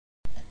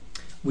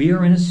We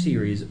are in a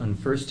series on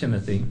 1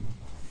 Timothy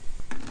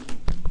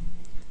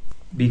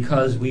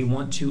because we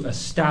want to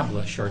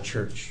establish our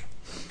church.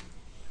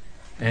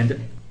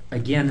 And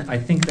again, I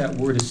think that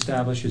word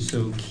establish is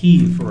so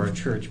key for our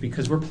church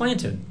because we're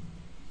planted.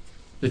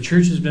 The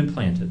church has been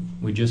planted.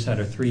 We just had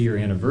our 3-year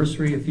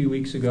anniversary a few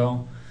weeks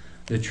ago.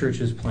 The church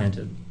is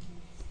planted.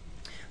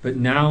 But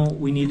now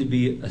we need to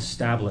be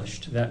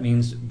established. That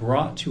means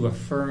brought to a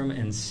firm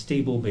and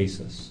stable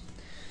basis.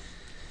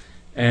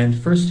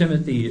 And 1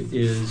 Timothy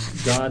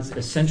is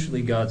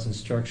essentially God's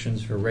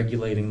instructions for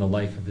regulating the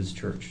life of his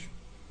church.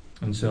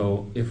 And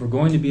so if we're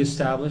going to be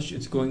established,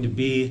 it's going to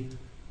be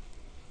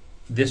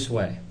this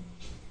way,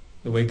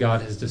 the way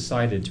God has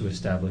decided to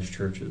establish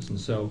churches. And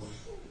so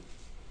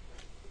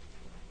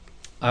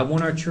I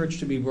want our church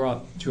to be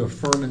brought to a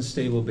firm and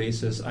stable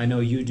basis. I know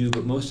you do,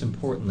 but most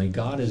importantly,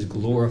 God is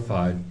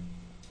glorified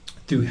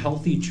through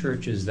healthy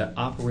churches that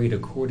operate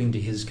according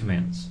to his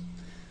commands.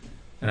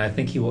 And I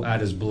think he will add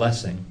his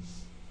blessing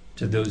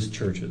to those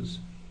churches.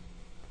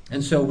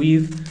 And so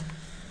we've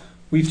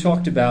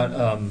talked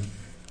about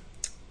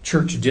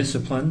church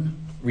discipline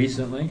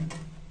recently,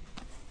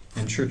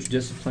 and church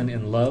discipline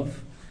in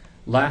love.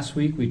 Last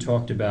week we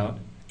talked about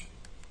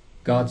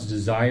God's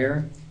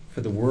desire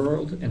for the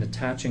world and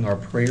attaching our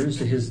prayers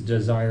to his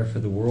desire for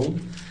the world.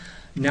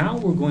 Now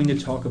we're going to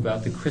talk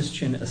about the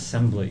Christian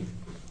assembly,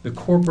 the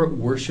corporate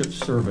worship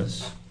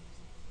service.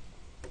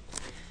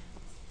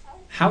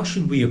 How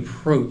should we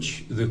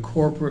approach the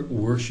corporate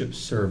worship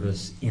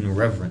service in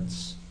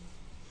reverence?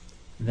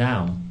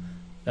 Now,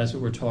 that's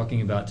what we're talking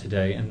about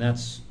today, and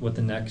that's what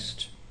the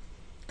next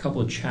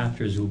couple of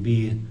chapters will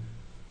be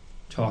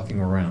talking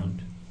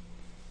around.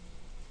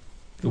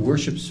 The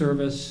worship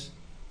service,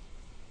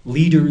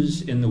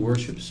 leaders in the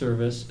worship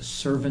service,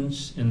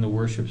 servants in the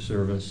worship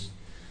service.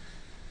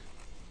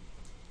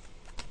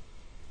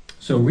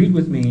 So read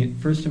with me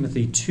 1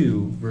 Timothy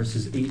 2,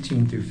 verses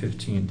 18 through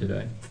 15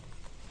 today.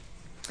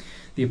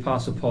 The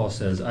Apostle Paul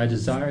says, I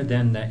desire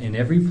then that in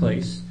every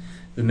place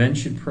the men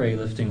should pray,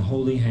 lifting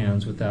holy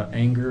hands without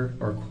anger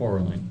or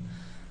quarreling.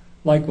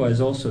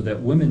 Likewise also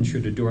that women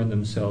should adorn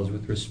themselves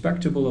with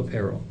respectable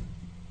apparel,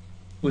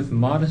 with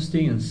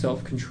modesty and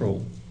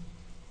self-control,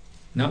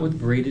 not with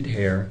braided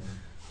hair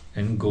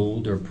and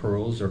gold or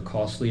pearls or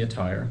costly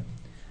attire,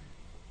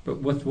 but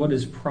with what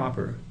is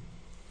proper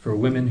for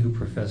women who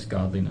profess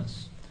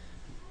godliness,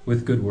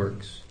 with good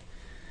works.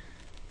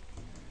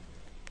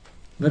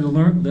 Let a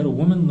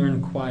woman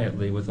learn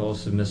quietly with all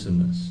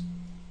submissiveness.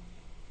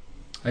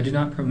 I do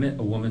not permit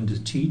a woman to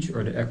teach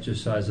or to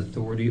exercise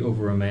authority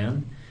over a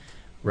man.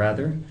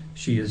 Rather,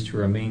 she is to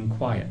remain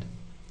quiet.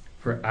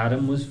 For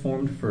Adam was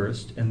formed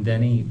first, and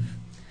then Eve.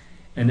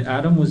 And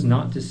Adam was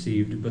not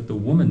deceived, but the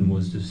woman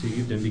was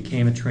deceived and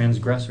became a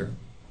transgressor.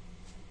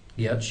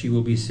 Yet she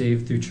will be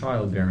saved through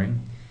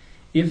childbearing,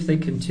 if they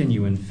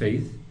continue in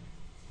faith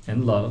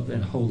and love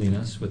and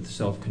holiness with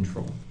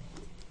self-control.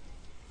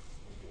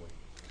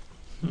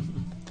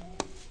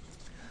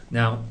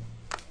 Now,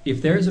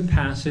 if there's a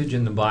passage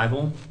in the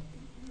Bible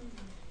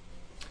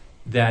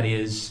that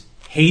is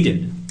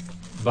hated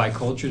by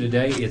culture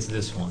today, it's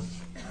this one.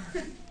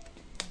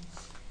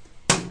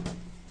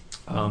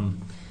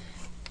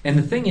 And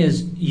the thing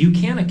is, you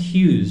can't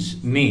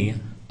accuse me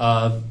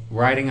of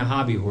riding a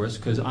hobby horse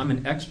because I'm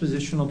an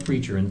expositional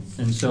preacher,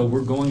 and so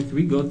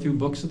we go through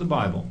books of the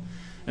Bible.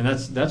 And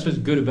that's what's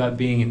good about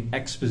being an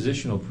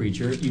expositional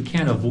preacher. You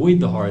can't avoid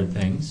the hard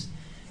things,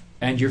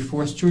 and you're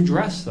forced to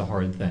address the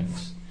hard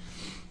things.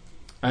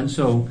 And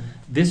so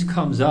this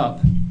comes up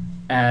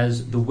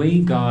as the way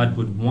God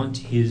would want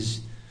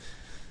his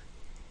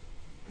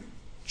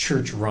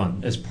church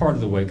run, as part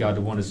of the way God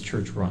would want his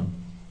church run.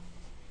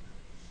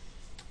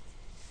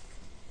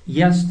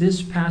 Yes,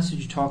 this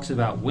passage talks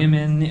about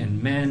women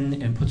and men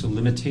and puts a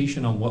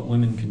limitation on what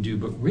women can do,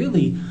 but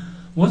really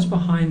what's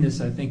behind this,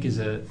 I think,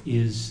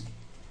 is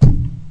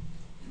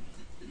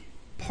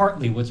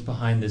partly what's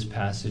behind this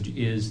passage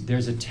is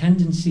there's a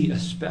tendency,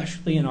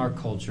 especially in our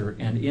culture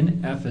and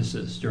in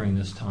Ephesus during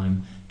this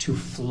time, to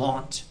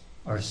flaunt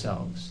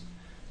ourselves.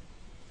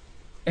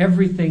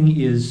 Everything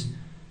is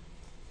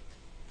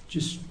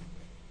just,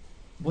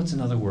 what's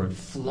another word?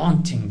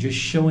 Flaunting, just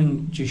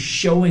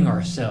showing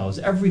ourselves.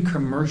 Every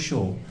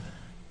commercial,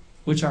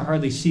 which I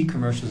hardly see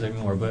commercials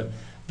anymore, but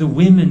the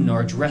women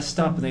are dressed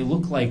up and they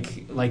look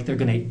like they're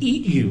going to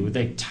eat you.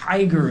 They're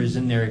tigers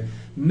and their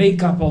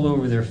makeup all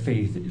over their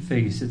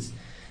face. It's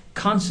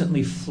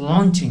constantly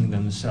flaunting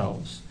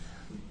themselves.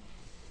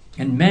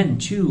 And men,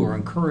 too, are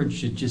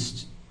encouraged to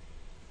just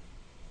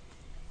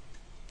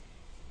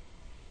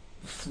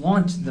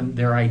flaunt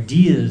their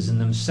ideas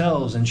and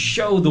themselves and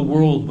show the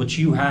world what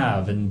you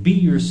have and be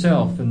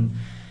yourself. And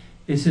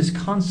it's this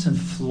constant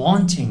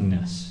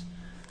flauntingness.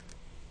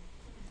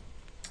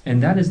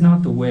 And that is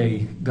not the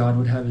way God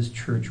would have his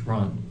church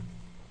run.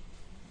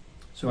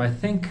 So I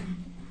think,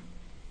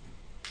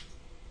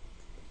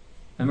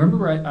 I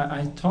remember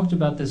I talked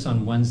about this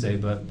on Wednesday,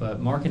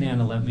 but Mark and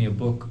Anna lent me a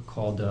book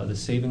called The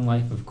Saving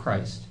Life of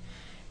Christ,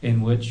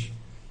 in which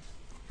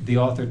the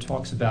author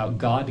talks about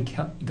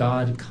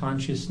God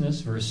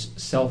consciousness versus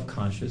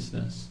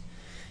self-consciousness.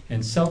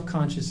 And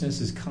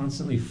self-consciousness is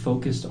constantly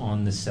focused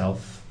on the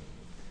self.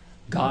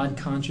 God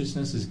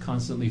consciousness is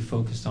constantly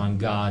focused on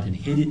God and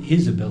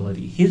his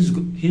ability, his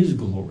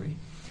glory.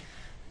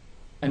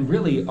 And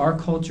really, our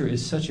culture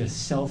is such a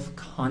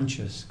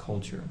self-conscious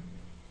culture.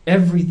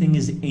 Everything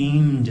is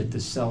aimed at the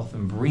self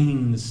and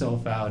bringing the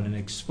self out and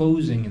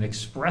exposing and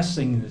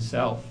expressing the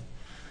self.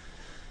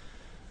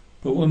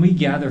 But when we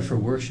gather for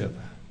worship,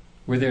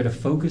 we're there to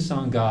focus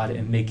on God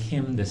and make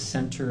him the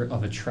center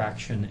of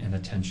attraction and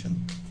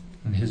attention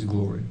and his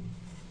glory.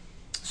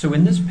 So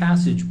in this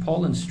passage,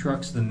 Paul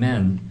instructs the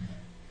men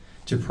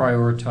to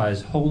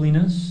prioritize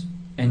holiness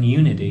and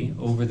unity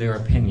over their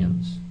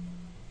opinions.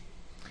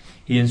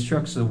 He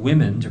instructs the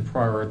women to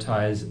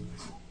prioritize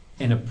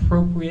an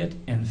appropriate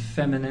and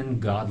feminine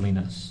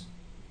godliness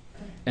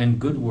and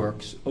good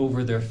works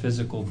over their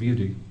physical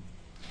beauty.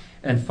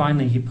 And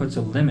finally, he puts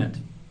a limit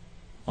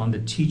on the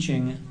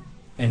teaching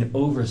and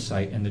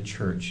oversight in the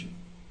church.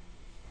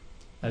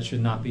 That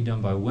should not be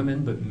done by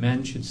women, but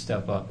men should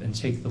step up and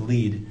take the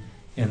lead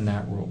in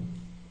that role.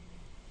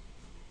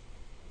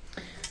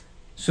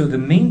 So the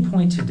main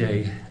point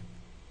today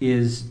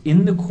is,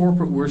 in the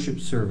corporate worship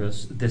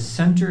service, the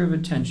center of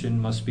attention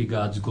must be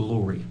God's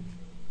glory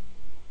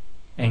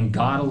and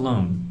God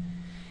alone.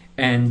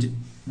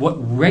 And what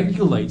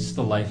regulates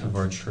the life of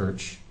our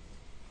church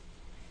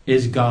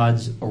is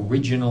God's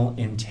original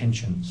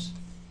intentions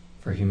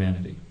for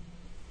humanity.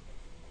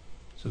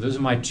 So those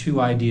are my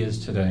two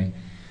ideas today.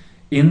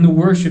 In the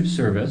worship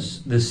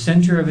service, the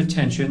center of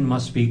attention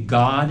must be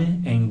God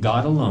and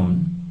God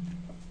alone.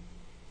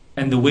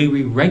 And the way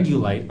we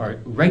regulate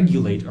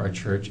our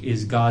church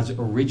is God's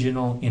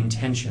original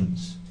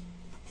intentions.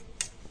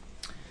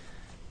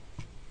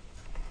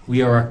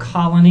 We are a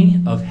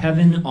colony of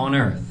heaven on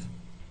earth.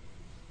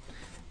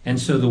 And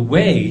so the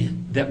way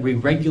that we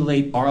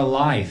regulate our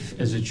life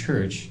as a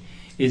church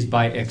is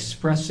by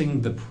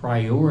expressing the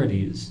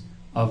priorities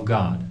of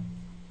God.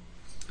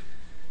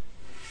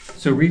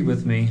 So read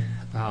with me,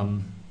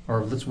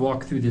 or let's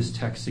walk through this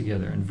text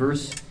together. In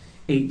verse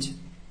 8,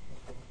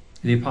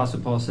 the Apostle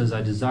Paul says,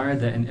 I desire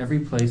that in every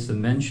place the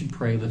men should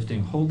pray,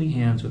 lifting holy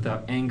hands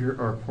without anger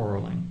or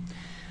quarreling.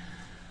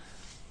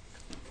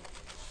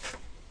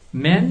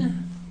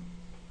 Men,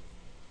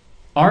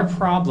 our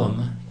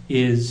problem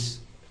is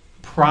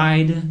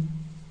pride.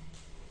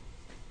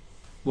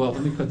 Well,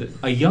 let me put this.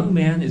 A young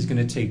man is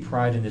going to take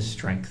pride in his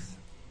strength.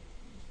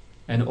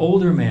 An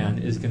older man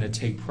is going to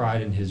take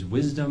pride in his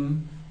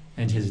wisdom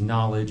and his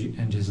knowledge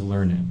and his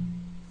learning.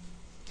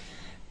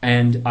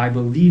 And I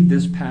believe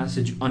this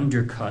passage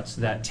undercuts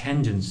that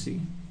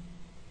tendency.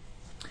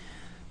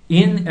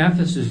 In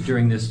Ephesus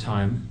during this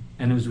time,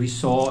 and as we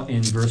saw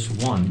in verse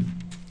 1,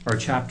 or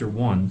chapter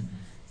 1,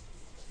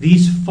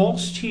 these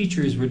false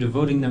teachers were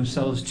devoting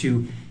themselves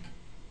to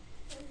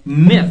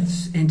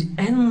myths and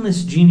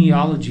endless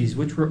genealogies,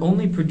 which were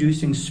only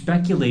producing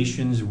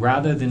speculations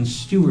rather than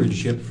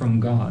stewardship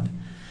from God.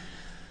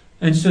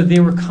 And so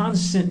there were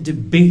constant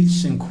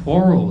debates and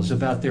quarrels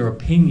about their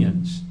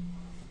opinions,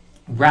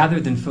 rather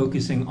than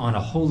focusing on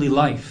a holy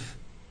life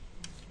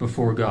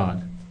before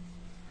God.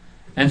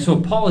 And so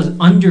Paul is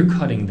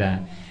undercutting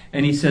that.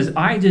 And he says,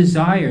 I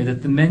desire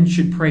that the men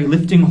should pray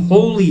lifting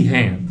holy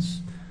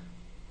hands.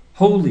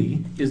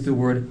 Holy is the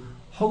word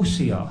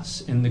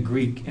hosios in the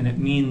Greek, and it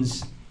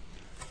means,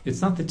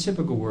 it's not the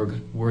typical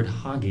word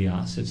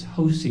hagios, it's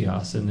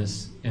hosios in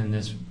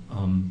this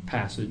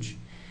passage.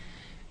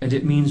 And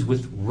it means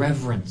with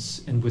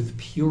reverence and with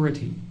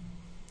purity,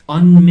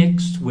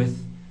 unmixed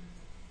with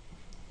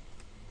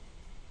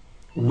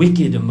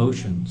wicked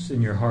emotions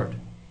in your heart.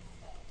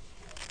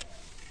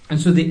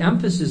 And so the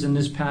emphasis in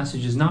this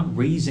passage is not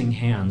raising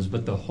hands,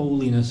 but the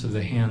holiness of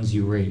the hands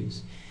you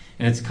raise.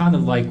 And it's kind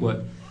of like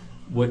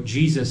what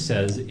Jesus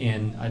says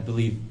in, I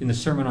believe, in the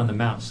Sermon on the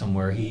Mount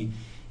somewhere. He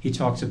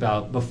talks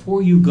about,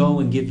 before you go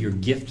and give your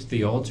gift at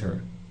the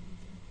altar,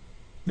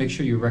 make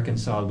sure you're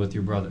reconciled with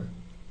your brother.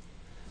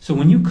 So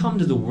when you come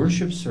to the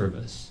worship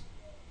service,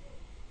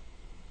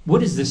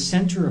 what is the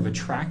center of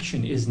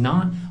attraction is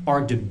not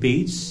our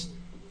debates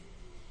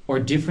or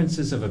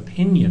differences of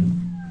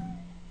opinion.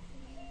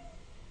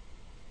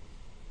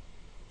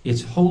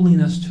 It's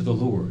holiness to the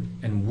Lord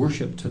and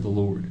worship to the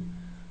Lord.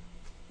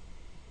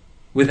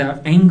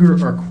 Without anger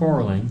or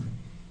quarreling.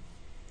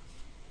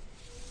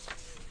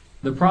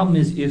 The problem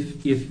is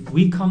if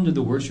we come to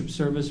the worship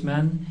service,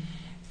 men,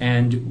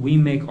 and we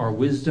make our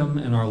wisdom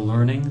and our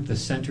learning the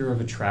center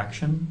of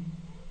attraction,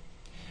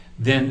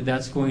 then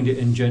that's going to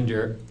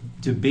engender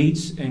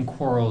debates and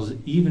quarrels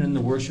even in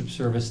the worship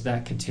service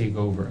that could take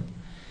over.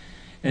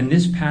 And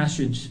this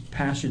passage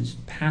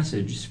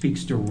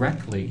speaks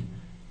directly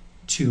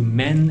to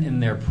men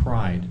and their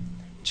pride,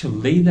 to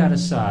lay that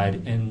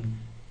aside and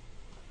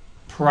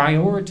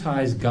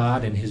prioritize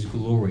God and his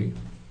glory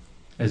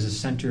as a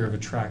center of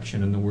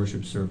attraction in the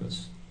worship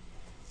service.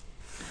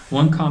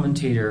 One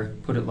commentator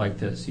put it like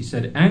this. He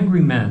said,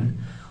 angry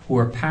men who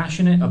are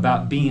passionate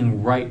about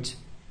being right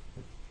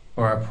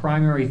are a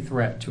primary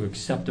threat to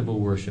acceptable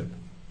worship,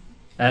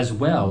 as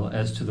well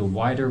as to the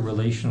wider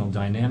relational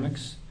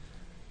dynamics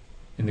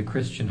in the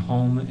Christian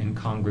home and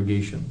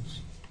congregations.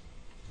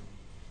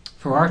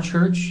 For our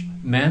church,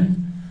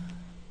 men,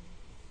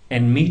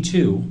 and me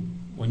too,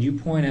 when you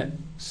point at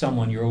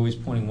someone, you're always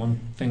pointing one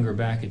finger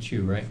back at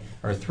you, right?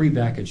 Or three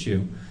back at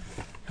you,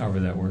 however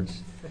that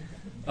works.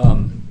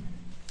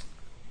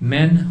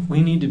 Men,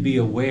 we need to be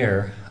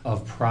aware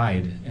of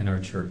pride in our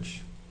church.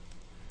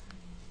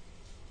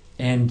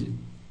 And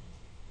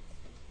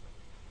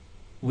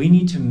we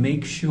need to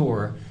make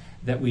sure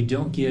that we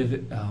don't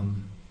give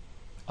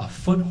a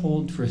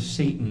foothold for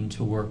Satan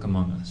to work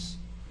among us.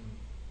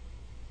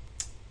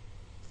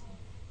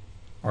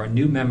 Our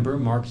new member,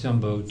 Mark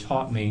Zumbo,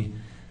 taught me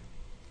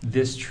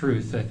this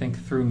truth, I think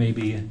through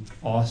maybe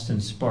Austin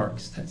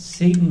Sparks, that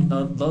Satan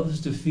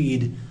loves to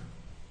feed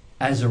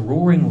as a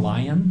roaring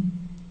lion.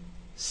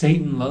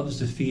 Satan loves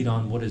to feed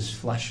on what is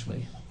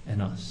fleshly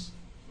in us.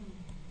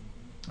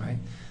 Right?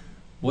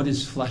 What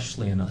is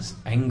fleshly in us?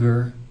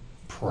 Anger,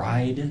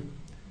 pride.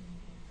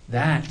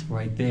 That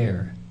right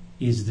there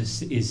is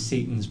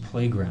Satan's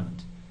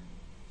playground.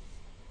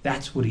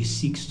 That's what he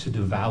seeks to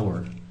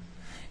devour.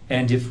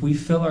 And if we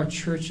fill our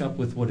church up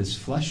with what is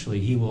fleshly,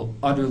 he will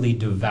utterly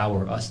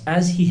devour us,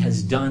 as he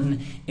has done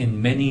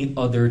in many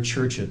other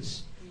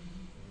churches.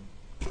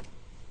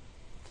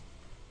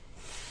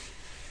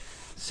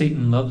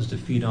 Satan loves to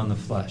feed on the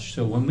flesh.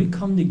 So when we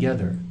come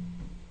together,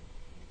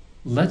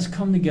 let's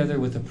come together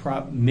with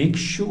make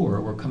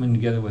sure we're coming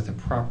together with a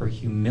proper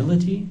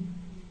humility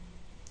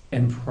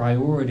and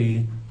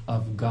priority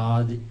of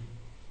God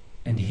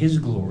and his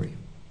glory,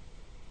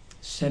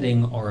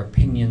 setting our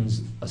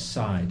opinions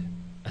aside,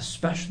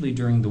 especially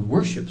during the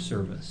worship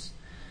service.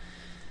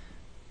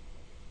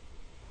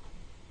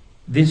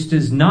 This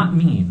does not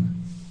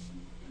mean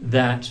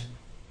that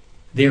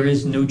there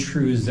is no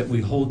truths that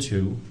we hold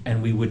to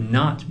and we would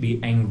not be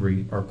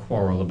angry or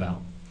quarrel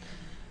about.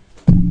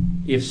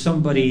 If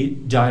somebody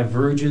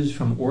diverges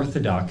from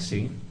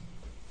orthodoxy,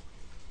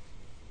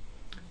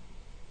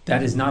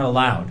 that is not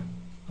allowed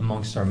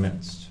amongst our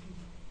midst.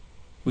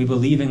 We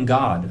believe in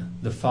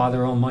God, the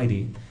Father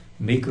Almighty,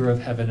 maker of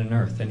heaven and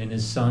earth, and in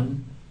his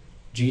Son,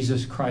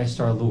 Jesus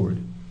Christ our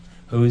Lord,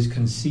 who is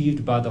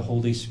conceived by the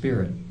Holy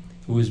Spirit,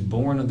 who was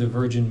born of the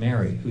Virgin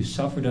Mary, who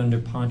suffered under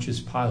Pontius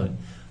Pilate,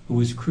 who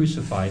was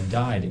crucified,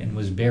 died, and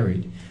was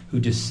buried, who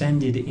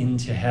descended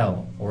into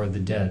hell, or the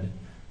dead.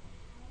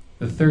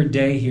 The third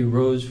day he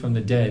rose from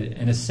the dead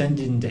and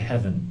ascended into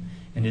heaven,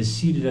 and is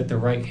seated at the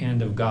right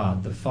hand of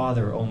God, the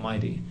Father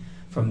Almighty.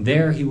 From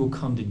there he will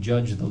come to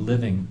judge the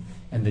living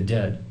and the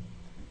dead.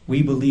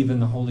 We believe in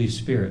the Holy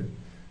Spirit,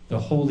 the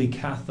Holy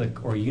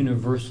Catholic or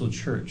Universal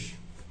Church,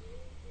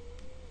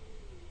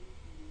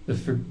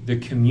 the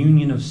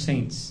communion of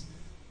saints,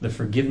 the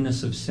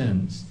forgiveness of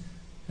sins,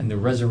 and the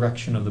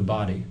resurrection of the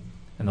body,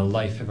 and the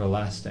life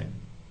everlasting.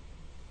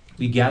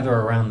 We gather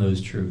around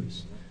those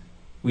truths.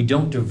 We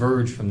don't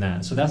diverge from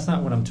that. So that's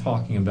not what I'm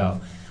talking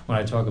about when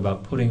I talk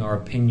about putting our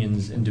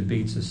opinions and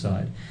debates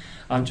aside.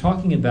 I'm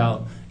talking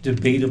about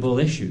debatable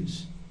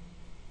issues.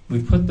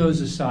 We put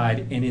those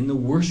aside, and in the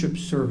worship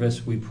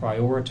service, we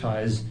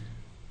prioritize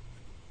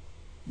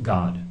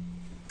God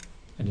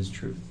and his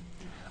truth.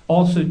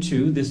 Also,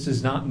 too, this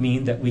does not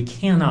mean that we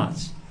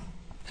cannot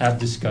have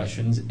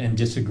discussions and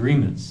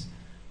disagreements.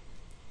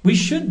 We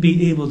should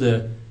be able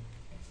to,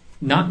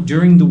 not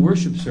during the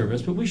worship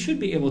service, but we should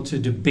be able to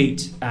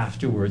debate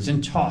afterwards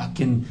and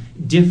talk and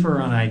differ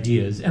on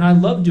ideas. And I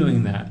love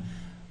doing that.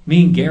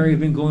 Me and Gary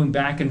have been going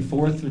back and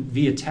forth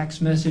via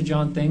text message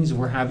on things.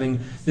 We're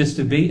having this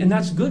debate, and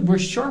that's good. We're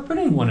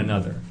sharpening one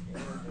another.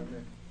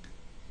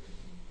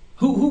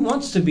 Who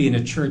wants to be in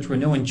a church where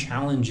no one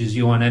challenges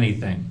you on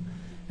anything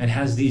and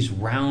has these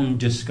round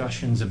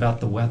discussions about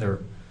the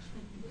weather?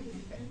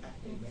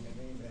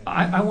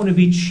 I want to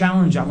be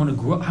challenged. I want to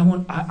grow.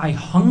 I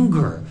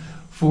hunger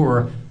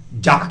for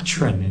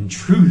doctrine and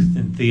truth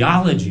and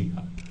theology.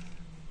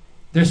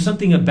 There's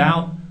something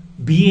about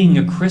being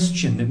a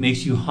Christian that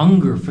makes you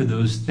hunger for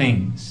those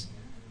things,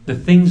 the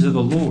things of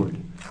the Lord.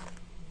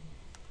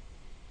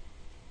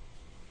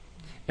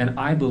 And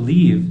I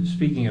believe,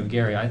 speaking of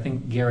Gary, I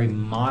think Gary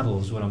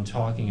models what I'm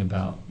talking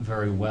about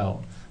very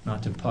well.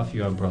 Not to puff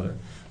you up, brother,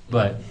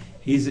 but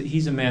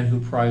he's a man who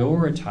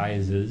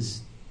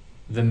prioritizes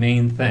the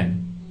main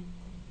thing.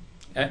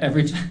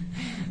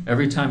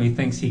 Every time he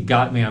thinks he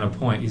got me on a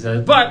point, he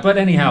says, "But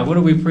anyhow, what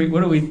are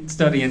we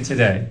studying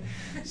today?"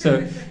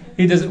 So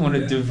he doesn't want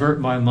to divert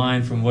my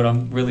mind from what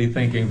I'm really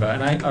thinking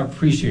about, and I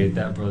appreciate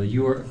that,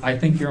 brother. I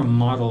think you're a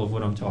model of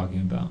what I'm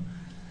talking about.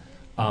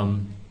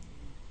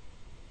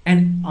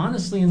 And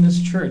honestly, in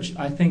this church,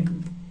 I think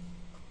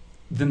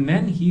the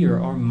men here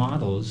are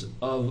models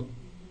of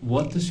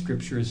what the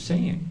Scripture is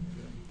saying.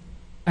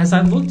 As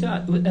I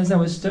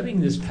was studying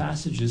this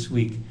passage this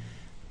week,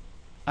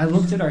 I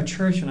looked at our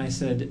church and I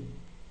said,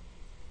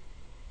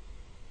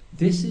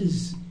 "This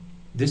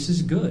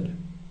is good.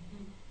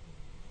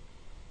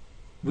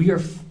 We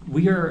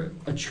are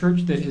a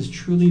church that has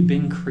truly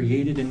been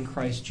created in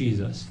Christ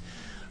Jesus."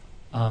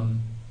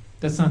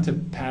 That's not to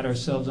pat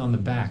ourselves on the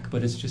back,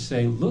 but it's to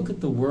say, look at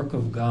the work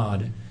of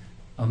God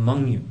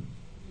among you.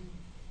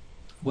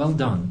 Well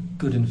done,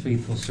 good and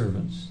faithful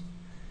servants.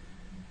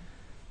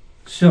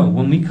 So,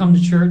 when we come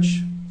to church,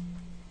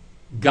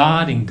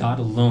 God and God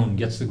alone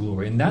gets the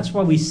glory. And that's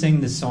why we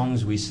sing the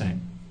songs we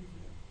sing.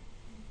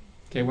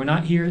 Okay, we're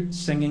not here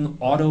singing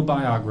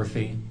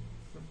autobiography.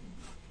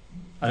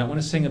 I don't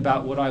want to sing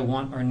about what I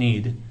want or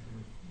need. I'm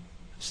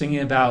singing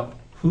about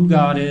who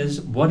God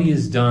is, what He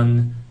has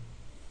done.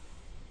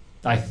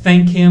 I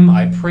thank Him,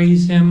 I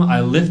praise Him,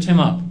 I lift Him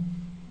up.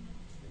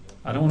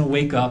 I don't want to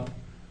wake up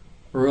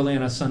early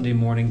on a Sunday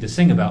morning to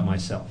sing about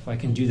myself. I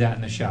can do that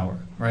in the shower,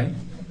 right?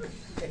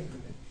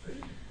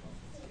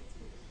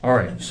 All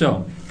right,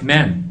 so,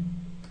 men,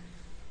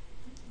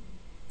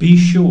 be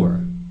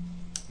sure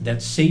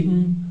that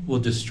Satan will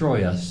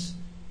destroy us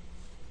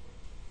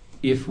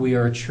if we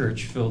are a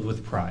church filled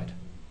with pride.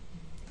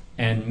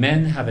 And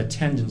men have a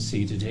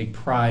tendency to take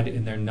pride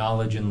in their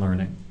knowledge and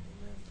learning.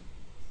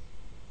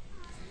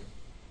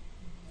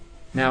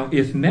 Now,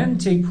 if men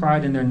take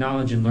pride in their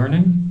knowledge and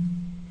learning,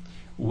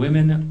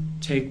 women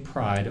take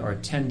pride or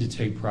tend to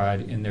take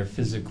pride in their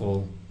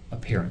physical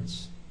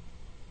appearance.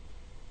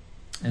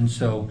 And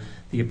so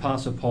the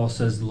Apostle Paul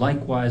says,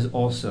 likewise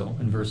also,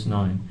 in verse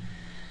 9,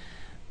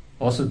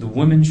 also the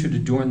women should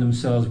adorn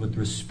themselves with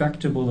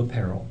respectable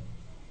apparel,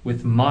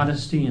 with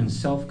modesty and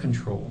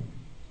self-control,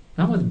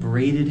 not with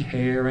braided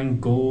hair and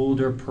gold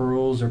or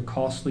pearls or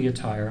costly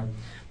attire,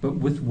 but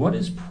with what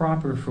is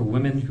proper for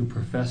women who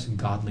profess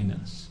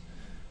godliness,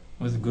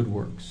 with good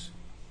works.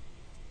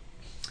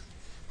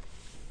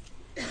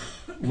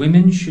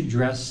 Women should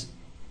dress,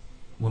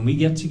 when we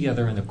get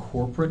together in the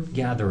corporate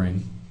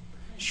gathering,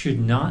 should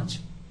not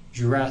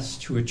dress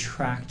to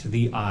attract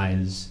the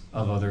eyes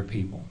of other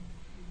people,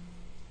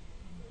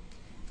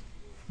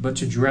 but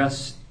to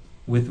dress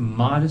with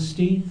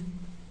modesty,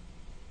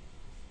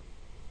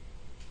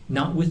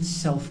 not with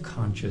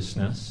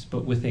self-consciousness,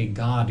 but with a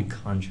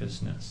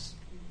God-consciousness.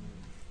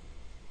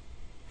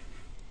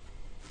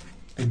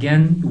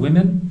 Again,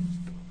 women,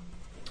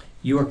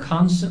 you are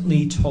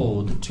constantly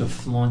told to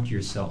flaunt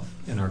yourself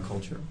in our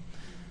culture,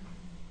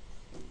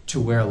 to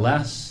wear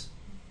less,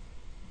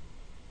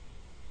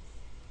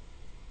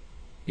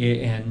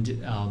 and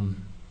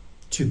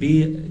to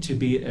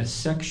be a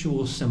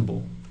sexual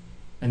symbol,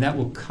 and that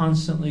will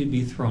constantly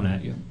be thrown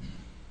at you.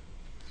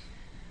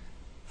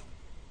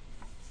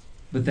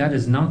 But that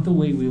is not the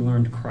way we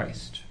learned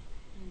Christ.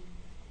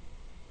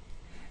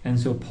 And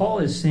so Paul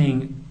is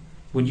saying,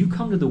 when you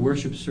come to the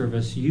worship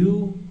service,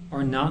 you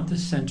are not the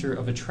center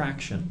of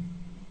attraction.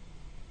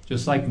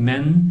 Just like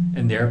men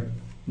and their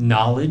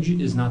knowledge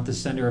is not the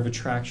center of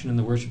attraction in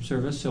the worship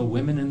service, so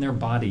women and their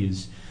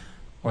bodies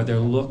or their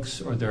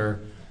looks or their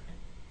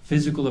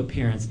physical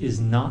appearance is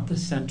not the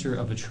center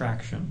of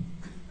attraction.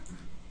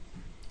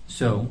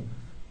 So,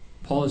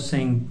 Paul is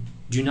saying,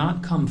 do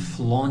not come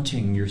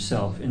flaunting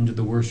yourself into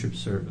the worship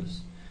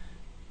service.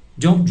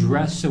 Don't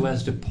dress so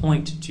as to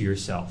point to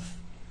yourself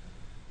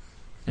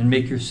and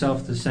make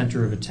yourself the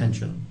center of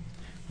attention.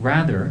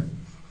 Rather,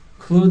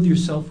 clothe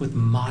yourself with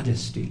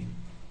modesty,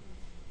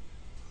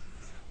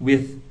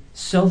 with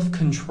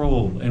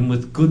self-control, and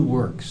with good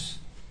works.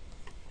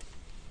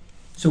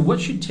 So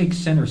what should take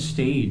center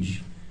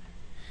stage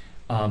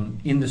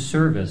in the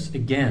service,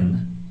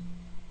 again,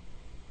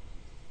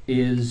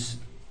 is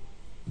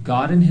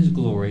God and His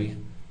glory,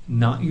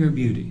 not your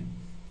beauty.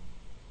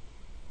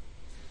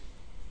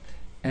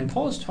 And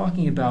Paul is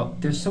talking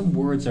about, there's some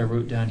words I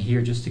wrote down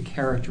here just to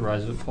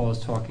characterize what Paul is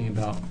talking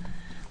about.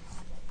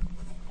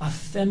 A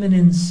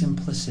feminine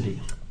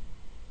simplicity,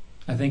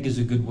 I think, is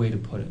a good way to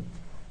put it.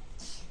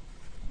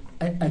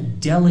 A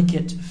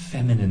delicate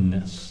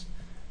feminineness,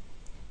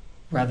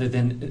 rather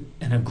than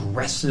an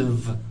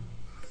aggressive,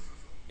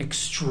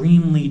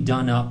 extremely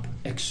done up,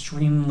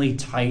 extremely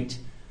tight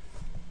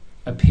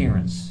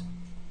appearance.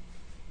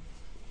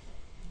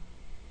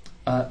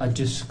 A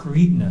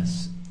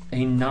discreetness,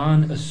 a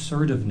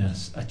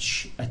non-assertiveness,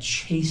 a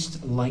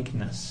chaste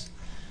likeness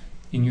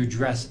in your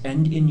dress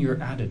and in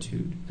your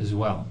attitude as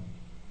well.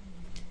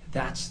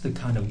 That's the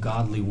kind of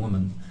godly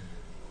woman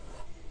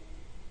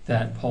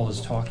that Paul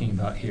is talking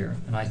about here,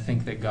 and I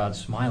think that God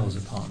smiles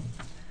upon.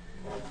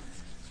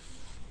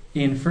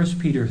 In 1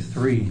 Peter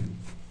 3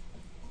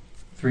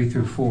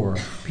 through 4,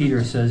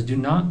 Peter says, do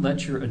not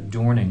let your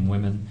adorning,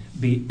 women,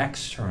 be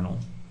external.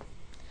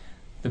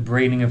 The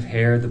braiding of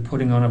hair, the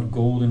putting on of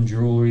gold and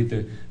jewelry,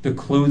 the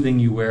clothing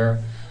you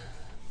wear.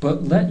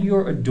 But let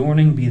your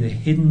adorning be the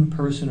hidden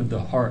person of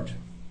the heart,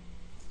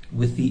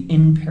 with the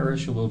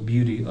imperishable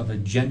beauty of a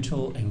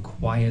gentle and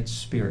quiet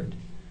spirit,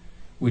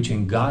 which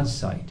in God's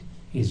sight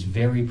is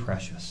very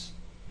precious.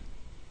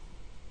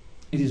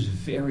 It is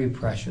very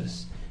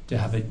precious to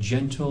have a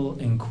gentle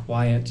and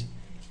quiet,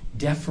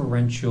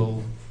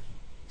 deferential,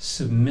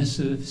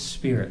 submissive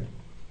spirit.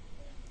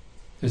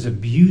 There's a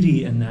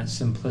beauty in that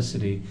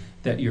simplicity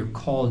that you're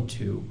called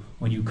to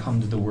when you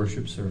come to the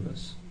worship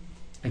service.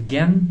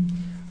 Again,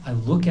 I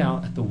look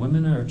out at the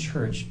women in our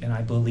church, and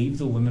I believe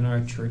the women in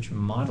our church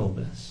model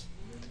this.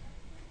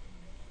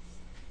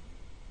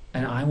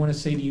 And I want to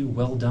say to you,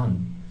 well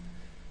done.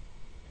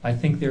 I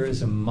think there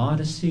is a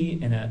modesty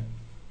and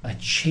a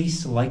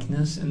chaste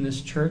likeness in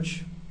this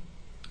church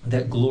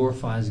that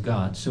glorifies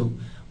God. So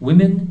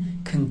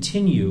women,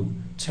 continue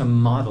to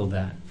model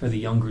that for the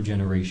younger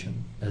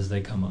generation as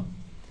they come up.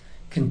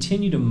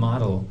 Continue to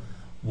model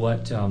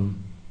what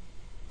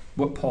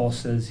Paul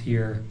says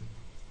here.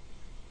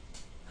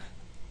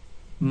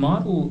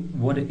 Model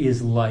what it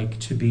is like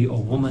to be a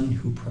woman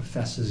who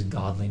professes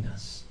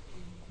godliness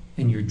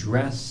in your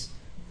dress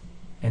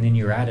and in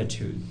your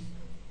attitude.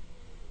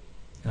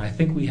 And I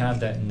think we have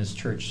that in this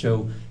church.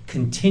 So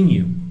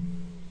continue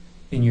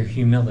in your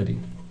humility.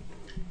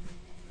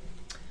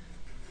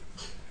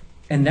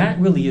 And that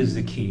really is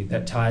the key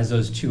that ties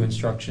those two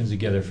instructions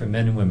together for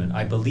men and women.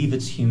 I believe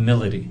it's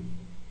humility.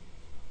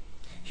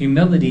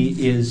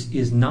 Humility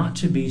is not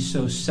to be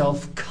so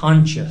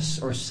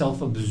self-conscious or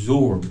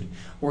self-absorbed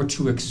or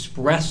to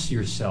express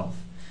yourself.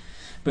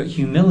 But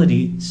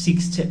humility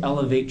seeks to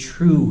elevate,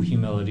 true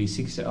humility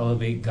seeks to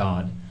elevate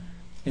God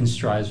and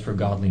strives for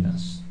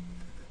godliness.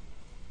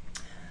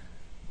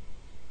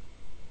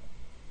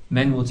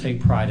 Men will take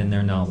pride in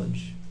their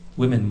knowledge.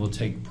 Women will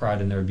take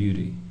pride in their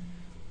beauty.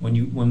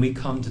 When we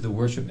come to the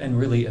worship, and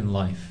really in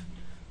life,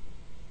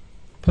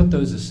 put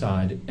those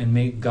aside and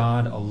make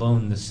God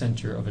alone the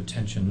center of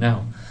attention.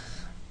 Now,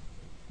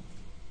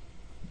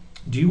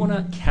 do you want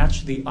to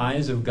catch the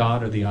eyes of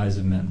God or the eyes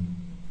of men?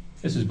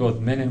 This is both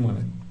men and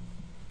women.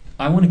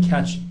 I want to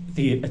catch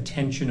the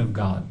attention of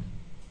God.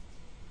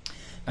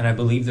 And I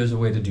believe there's a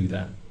way to do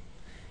that.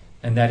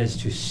 And that is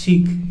to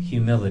seek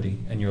humility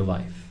in your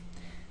life.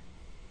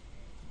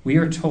 We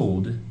are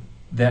told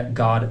that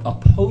God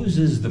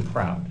opposes the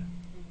proud,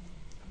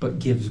 but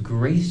gives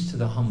grace to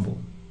the humble.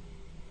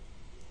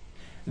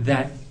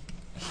 That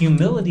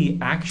humility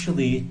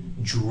actually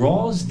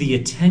draws the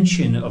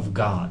attention of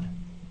God.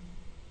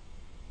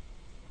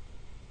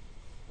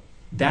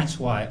 That's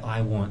why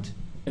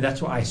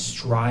I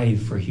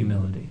strive for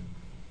humility.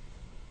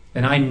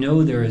 And I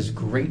know there is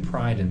great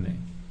pride in me.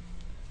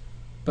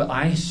 But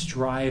I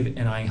strive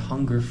and I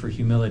hunger for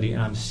humility,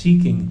 and I'm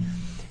seeking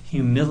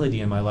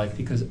humility in my life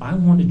because I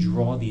want to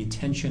draw the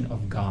attention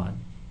of God.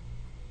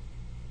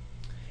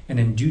 And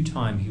in due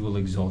time, He will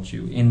exalt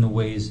you in the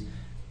ways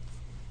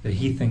that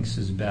He thinks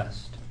is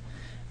best.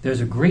 There's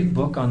a great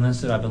book on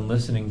this that I've been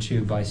listening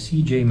to by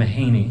C.J.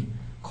 Mahaney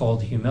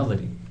called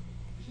Humility.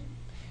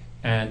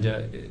 And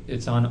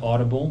it's on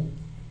Audible,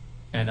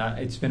 and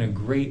it's been a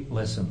great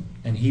listen.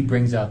 And he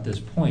brings out this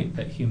point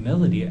that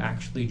humility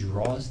actually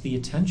draws the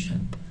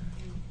attention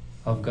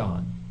of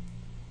God.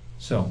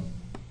 So,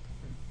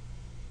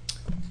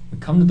 we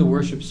come to the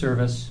worship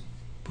service,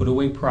 put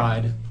away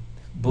pride,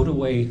 put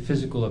away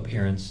physical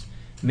appearance,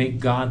 make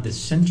God the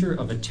center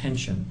of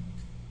attention,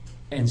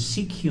 and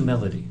seek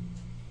humility.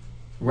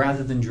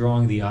 Rather than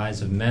drawing the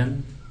eyes of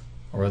men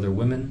or other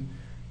women,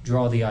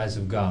 draw the eyes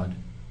of God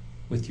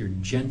with your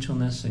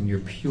gentleness and your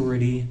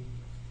purity,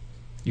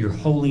 your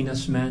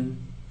holiness, men.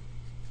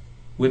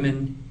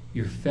 Women,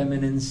 your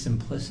feminine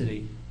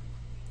simplicity,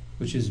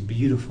 which is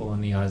beautiful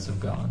in the eyes of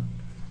God.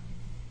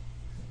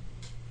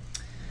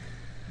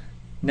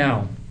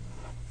 Now,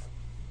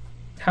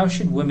 how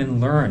should women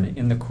learn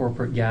in the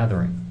corporate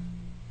gathering?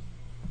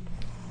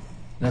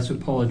 That's what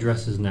Paul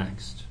addresses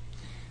next.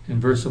 In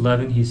verse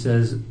 11, he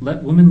says,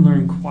 "Let women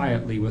learn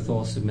quietly with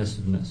all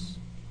submissiveness."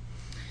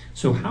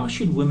 So how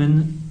should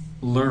women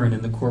learn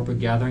in the corporate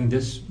gathering?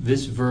 This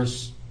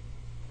verse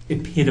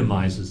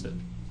epitomizes it.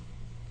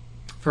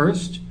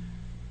 First,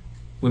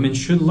 women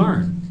should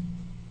learn.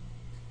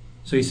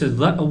 So he says,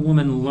 let a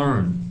woman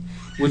learn,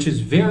 which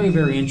is very,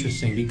 very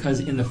interesting because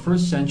in the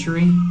first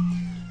century,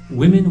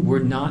 women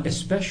were not,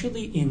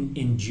 especially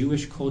in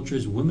Jewish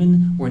cultures,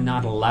 women were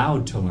not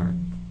allowed to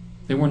learn.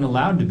 They weren't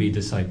allowed to be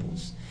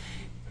disciples.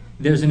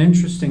 There's an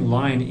interesting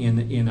line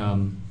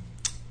in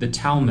the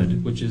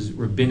Talmud, which is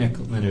rabbinic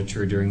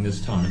literature during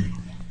this time,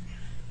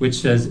 which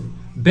says,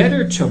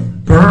 better to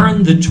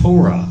burn the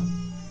Torah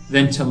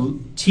than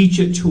to teach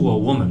it to a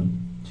woman.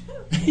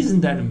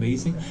 Isn't that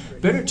amazing?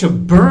 Better to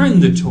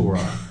burn the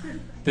Torah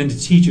than to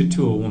teach it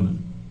to a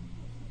woman.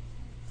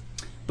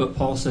 But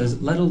Paul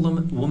says, let a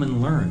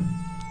woman learn.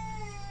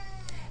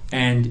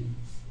 And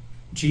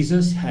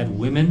Jesus had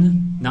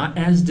women not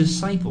as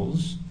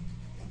disciples,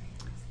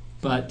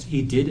 but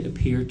he did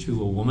appear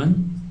to a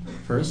woman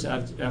first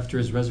after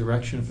his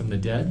resurrection from the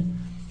dead.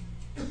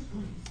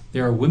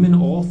 There are women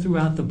all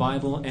throughout the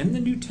Bible and the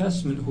New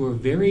Testament who are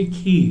very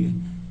key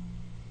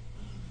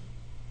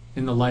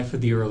in the life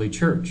of the early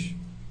church.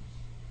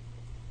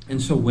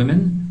 And so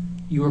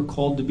women, you are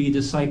called to be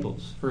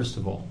disciples, first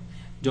of all.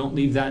 Don't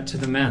leave that to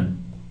the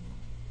men.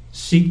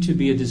 Seek to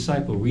be a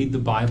disciple. Read the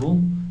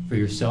Bible for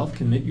yourself.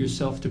 Commit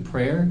yourself to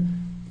prayer,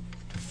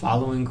 to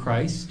following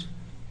Christ.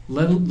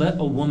 Let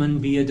a woman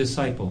be a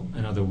disciple,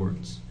 in other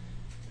words.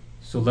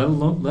 So let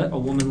a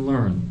woman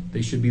learn.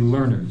 They should be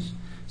learners.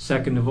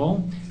 Second of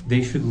all,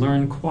 they should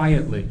learn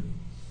quietly.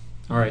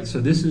 All right, so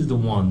this is the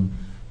one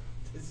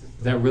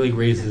that really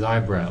raises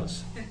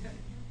eyebrows.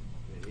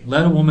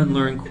 Let a woman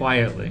learn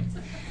quietly.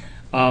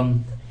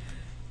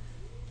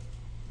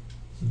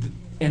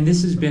 and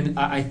this has been,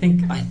 I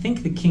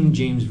think the King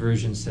James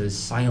Version says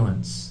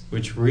silence,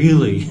 which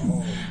really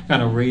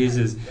kind of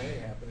raises.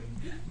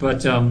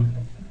 But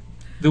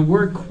the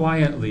word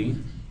quietly,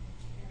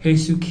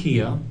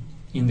 hesukia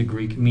in the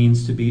Greek,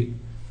 means to be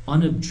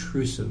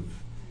unobtrusive.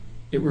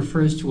 It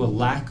refers to a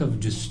lack of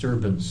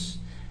disturbance.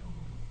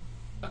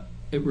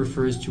 It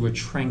refers to a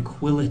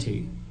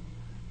tranquility.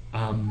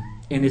 And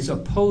it's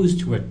opposed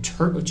to a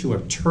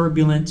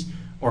turbulent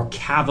or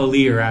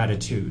cavalier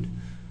attitude.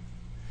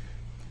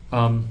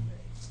 In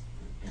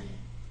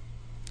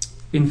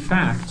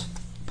fact,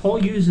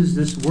 Paul uses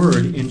this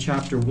word in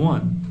chapter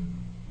 1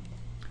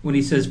 when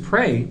he says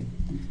pray.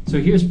 So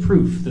here's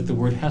proof that the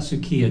word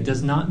hesukia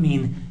does not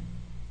mean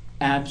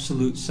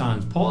absolute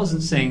silence. Paul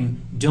isn't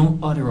saying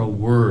don't utter a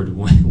word,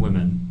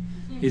 women.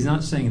 He's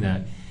not saying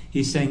that.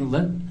 He's saying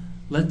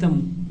let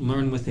them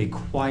learn with a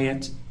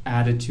quiet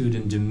attitude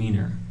and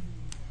demeanor.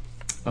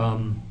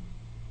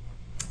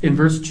 In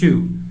verse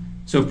 2,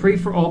 so pray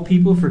for all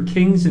people, for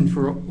kings and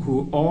for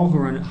all who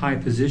are in high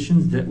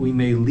positions, that we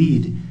may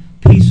lead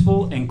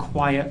peaceful and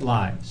quiet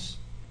lives.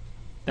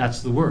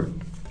 That's the word,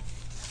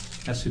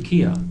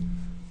 hesukia.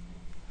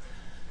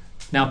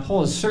 Now,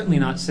 Paul is certainly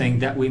not saying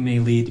that we may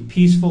lead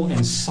peaceful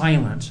and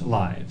silent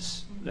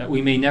lives, that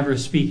we may never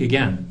speak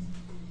again.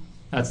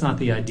 That's not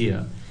the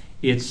idea.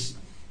 It's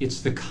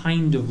the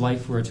kind of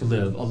life we're to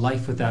live, a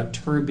life without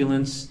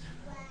turbulence.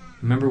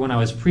 Remember when I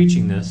was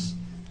preaching this,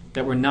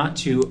 that we're not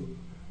to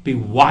be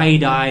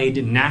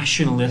wide-eyed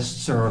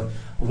nationalists or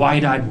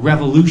wide-eyed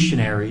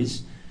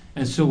revolutionaries,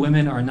 and so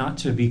women are not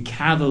to be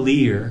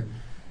cavalier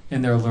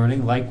in their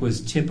learning, like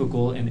was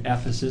typical in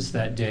Ephesus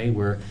that day,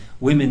 where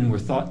women were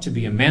thought to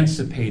be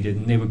emancipated,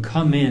 and they would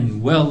come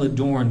in well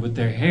adorned with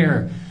their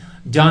hair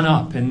done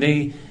up, and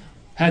they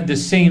had the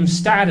same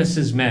status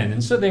as men,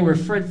 and so they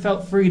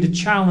felt free to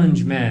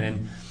challenge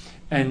men.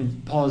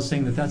 And Paul is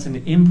saying that that's an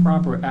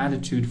improper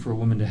attitude for a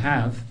woman to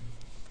have.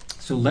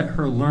 So let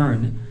her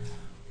learn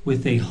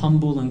with a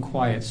humble and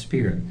quiet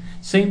spirit.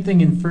 Same thing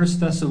in 1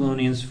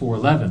 Thessalonians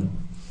 4:11.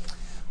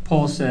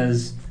 Paul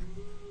says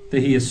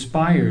that he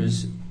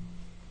aspires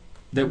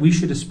that we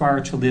should aspire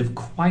to live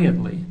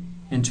quietly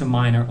and to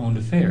mind our own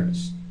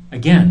affairs.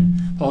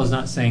 Again, Paul is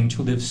not saying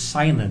to live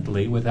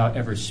silently without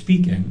ever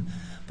speaking,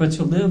 but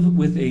to live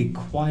with a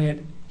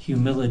quiet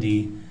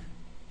humility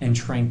and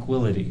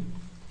tranquility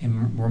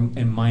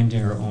in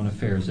minding our own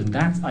affairs. And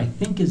that, I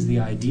think, is the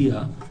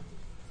idea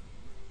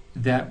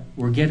that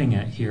we're getting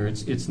at here.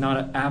 It's not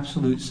an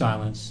absolute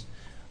silence,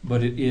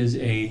 but it is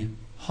a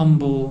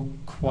humble,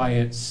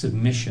 quiet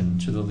submission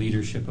to the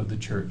leadership of the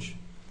church.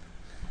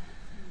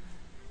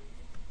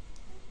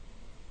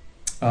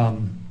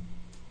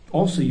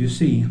 Also, you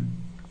see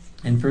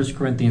in 1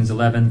 Corinthians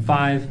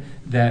 11:5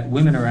 that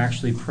women are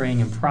actually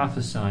praying and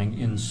prophesying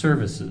in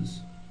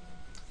services.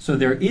 So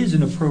there is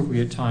an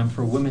appropriate time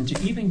for women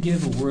to even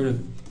give a word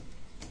of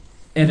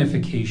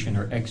edification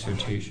or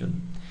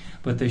exhortation,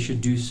 but they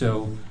should do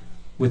so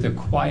with a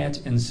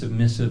quiet and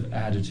submissive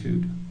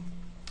attitude,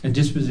 a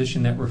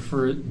disposition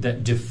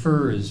that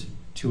defers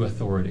to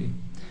authority.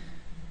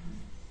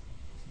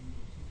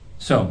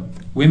 So,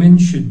 women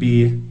should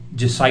be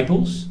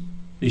disciples,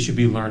 they should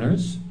be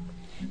learners,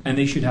 and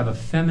they should have a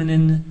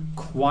feminine,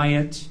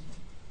 quiet,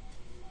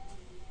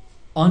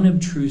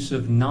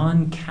 unobtrusive,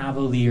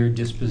 non-cavalier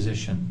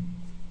disposition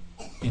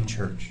in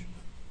church.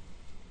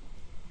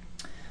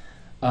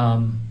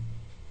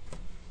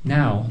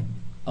 Now,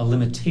 a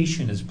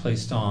limitation is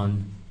placed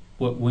on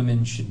what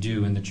women should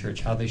do in the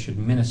church, how they should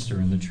minister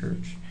in the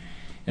church.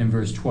 In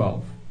verse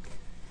 12,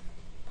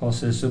 Paul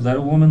says, so let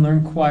a woman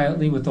learn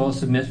quietly with all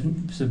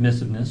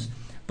submissiveness,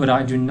 but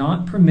I do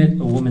not permit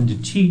a woman to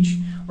teach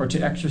or to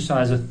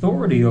exercise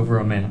authority over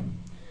a man.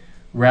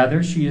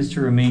 Rather, she is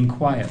to remain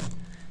quiet.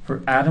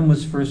 For Adam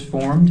was first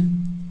formed,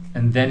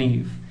 and then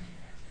Eve.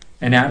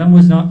 And Adam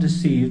was not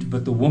deceived,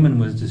 but the woman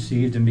was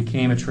deceived and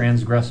became a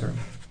transgressor.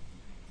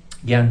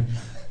 Again,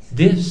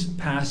 this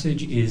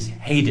passage is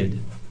hated,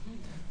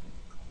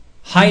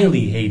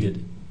 highly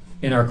hated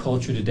in our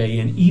culture today,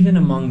 and even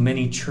among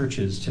many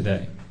churches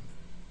today.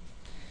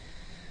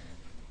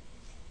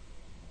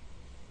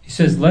 He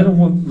says,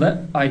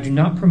 I do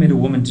not permit a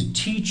woman to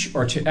teach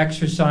or to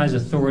exercise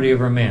authority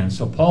over a man.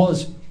 So Paul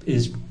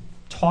is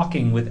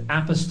talking with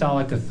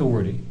apostolic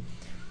authority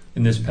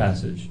in this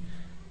passage.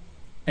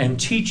 And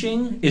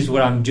teaching is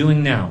what I'm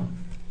doing now.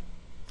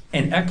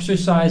 And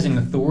exercising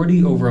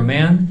authority over a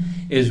man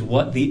is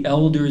what the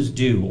elders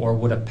do, or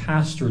what a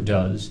pastor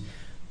does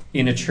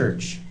in a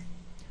church.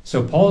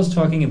 So Paul is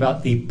talking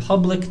about the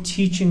public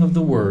teaching of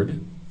the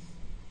word,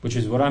 which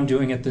is what I'm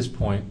doing at this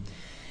point,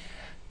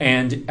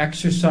 and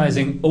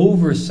exercising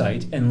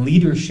oversight and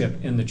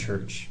leadership in the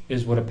church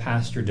is what a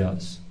pastor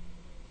does.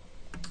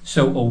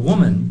 So a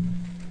woman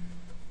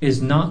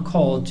is not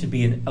called to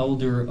be an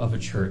elder of a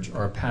church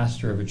or a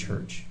pastor of a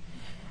church.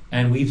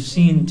 And we've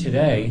seen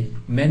today,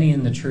 many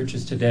in the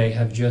churches today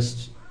have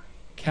just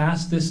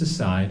cast this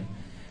aside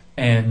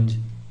and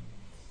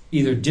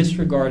either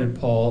disregarded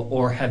Paul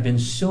or have been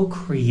so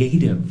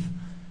creative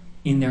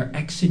in their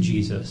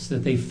exegesis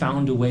that they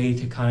found a way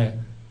to kind of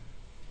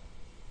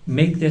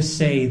make this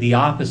say the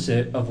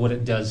opposite of what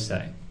it does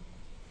say.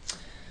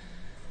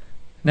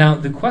 Now,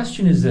 the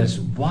question is this: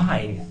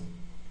 why?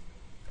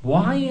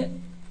 Why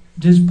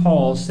does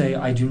Paul say,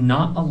 I do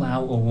not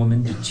allow a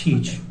woman to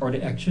teach or to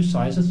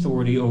exercise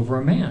authority over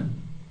a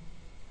man?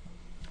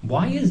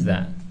 Why is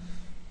that?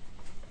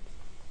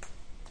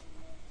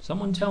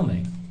 Someone tell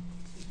me.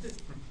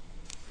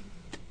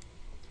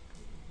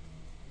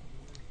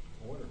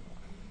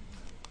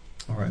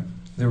 All right.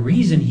 The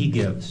reason he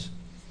gives,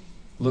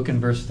 look in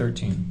verse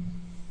 13.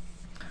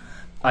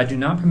 I do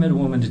not permit a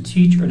woman to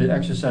teach or to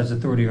exercise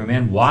authority over a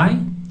man.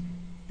 Why?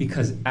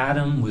 Because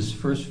Adam was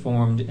first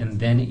formed and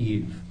then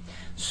Eve.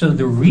 So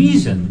the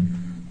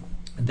reason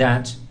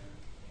that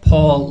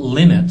Paul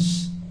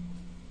limits,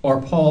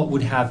 or Paul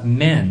would have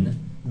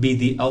men be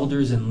the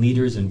elders and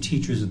leaders and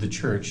teachers of the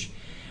church,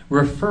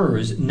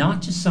 refers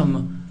not to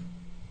some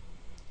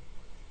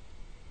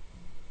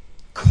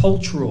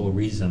cultural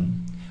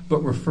reason,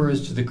 but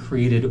refers to the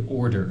created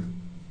order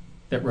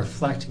that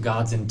reflect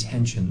God's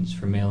intentions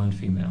for male and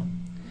female.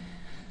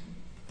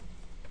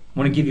 I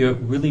want to give you a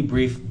really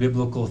brief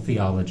biblical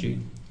theology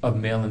of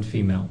male and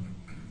female.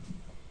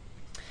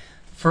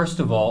 First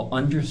of all,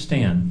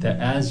 understand that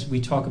as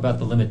we talk about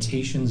the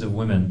limitations of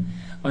women,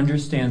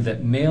 understand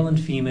that male and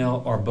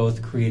female are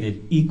both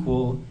created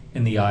equal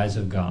in the eyes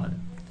of God.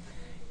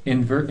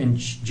 In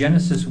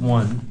Genesis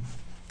 1,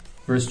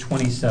 verse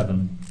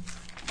 27,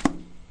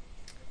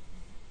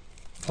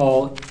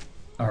 God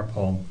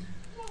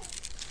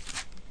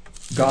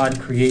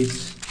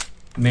creates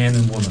man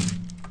and woman,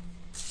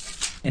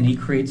 and he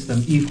creates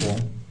them equal,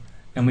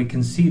 and we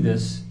can see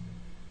this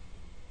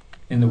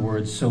in the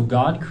words, so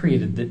God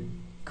created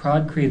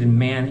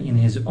man in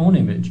his own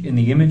image. In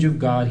the image of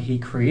God he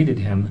created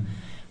him,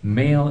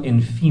 male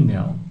and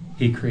female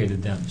he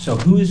created them. So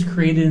who is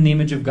created in the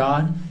image of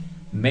God?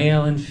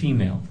 Male and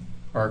female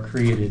are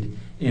created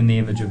in the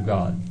image of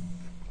God.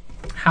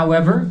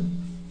 However,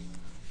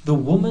 the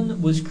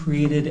woman was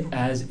created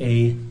as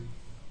a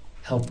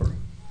helper.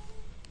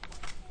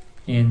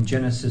 In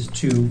Genesis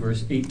 2,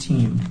 verse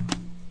 18,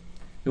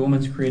 the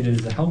woman's created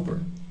as a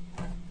helper.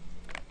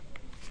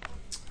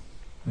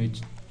 Let me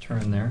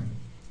turn there.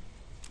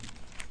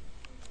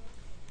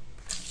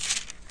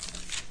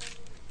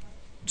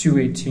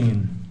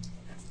 2:18.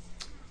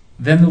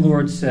 Then the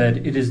Lord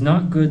said, it is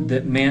not good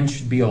that man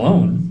should be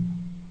alone.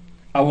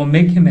 I will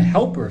make him a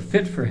helper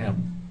fit for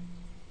him.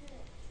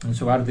 And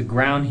so out of the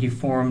ground he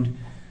formed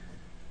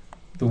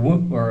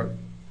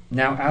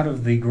now out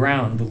of the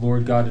ground the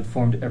Lord God had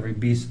formed every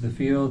beast of the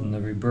field and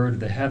every bird of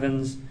the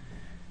heavens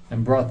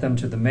and brought them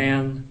to the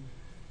man.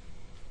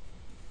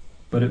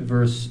 But in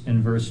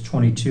verse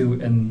 22,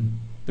 and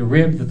the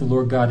rib that the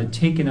Lord God had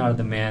taken out of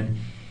the man,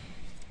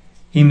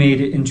 he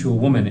made it into a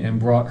woman and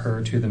brought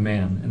her to the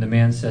man. And the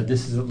man said,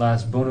 this is at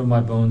last bone of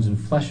my bones and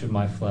flesh of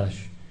my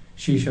flesh.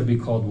 She shall be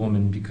called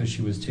woman because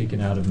she was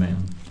taken out of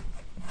man.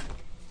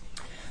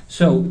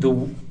 So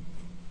the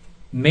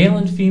male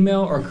and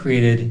female are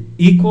created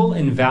equal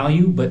in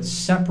value but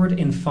separate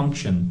in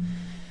function.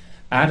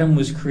 Adam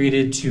was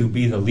created to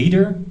be the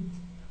leader.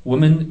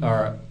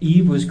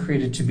 Eve was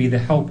created to be the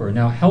helper.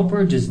 Now,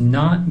 helper does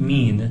not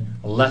mean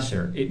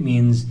lesser. It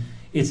means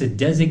it's a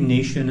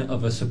designation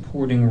of a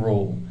supporting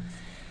role.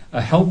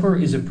 A helper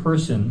is a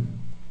person,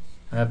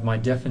 I have my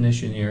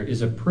definition here,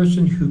 is a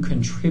person who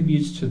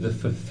contributes to the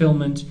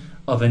fulfillment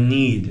of a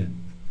need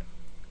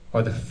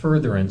or the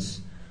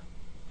furtherance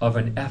of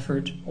an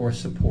effort or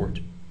support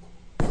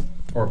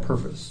or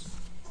purpose.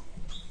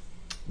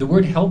 The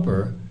word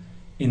helper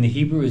in the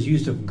Hebrew is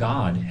used of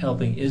God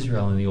helping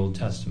Israel in the Old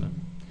Testament.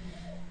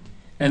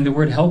 And the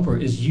word helper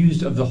is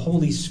used of the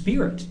Holy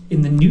Spirit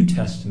in the New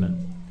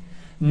Testament.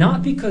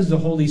 Not because the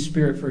Holy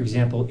Spirit, for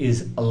example,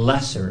 is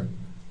lesser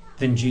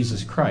than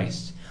Jesus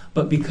Christ,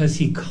 but because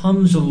he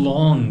comes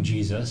along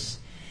Jesus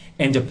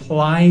and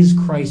applies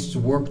Christ's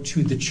work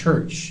to the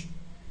church.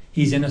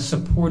 He's in a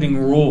supporting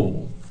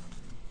role.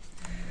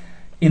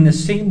 In the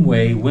same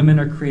way, women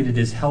are created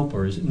as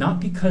helpers, not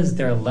because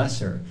they're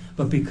lesser,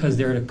 but because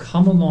they're to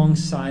come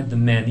alongside the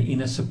men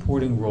in a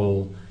supporting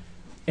role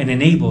and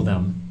enable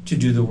them to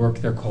do the work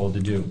they're called to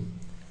do.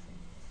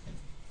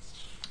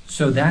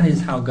 So that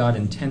is how God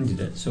intended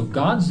it. So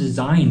God's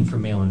design for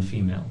male and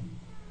female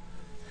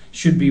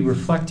should be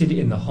reflected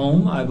in the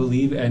home, I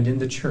believe, and in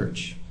the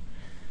church.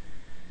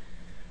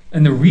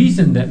 And the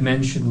reason that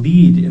men should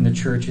lead in the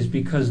church is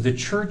because the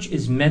church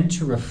is meant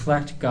to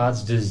reflect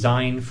God's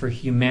design for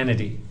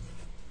humanity,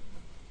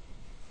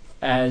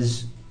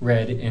 as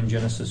read in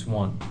Genesis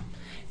 1.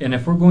 And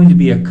if we're going to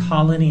be a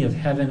colony of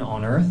heaven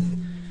on earth,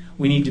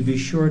 we need to be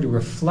sure to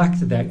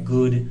reflect that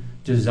good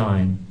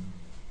design.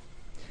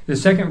 The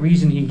second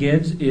reason he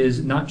gives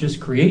is not just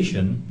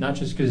creation, not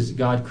just because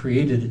God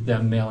created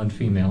them male and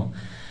female,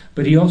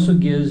 but he also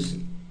gives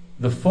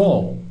the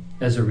fall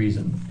as a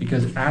reason,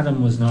 because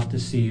Adam was not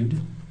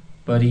deceived,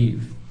 but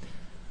Eve,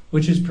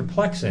 which is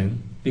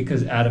perplexing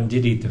because Adam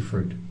did eat the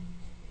fruit.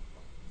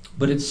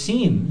 But it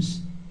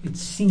seems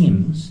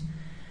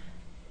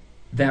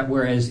that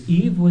whereas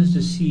Eve was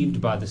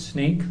deceived by the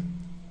snake,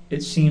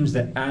 it seems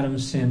that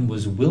Adam's sin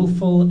was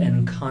willful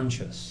and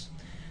conscious.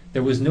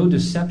 There was no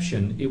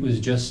deception. It was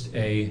just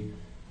a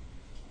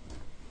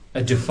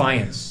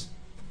defiance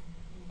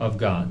of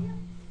God.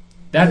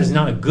 That is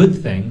not a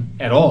good thing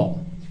at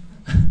all.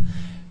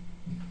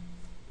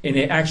 And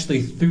it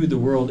actually threw the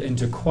world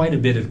into quite a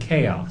bit of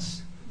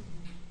chaos.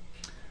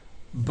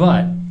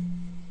 But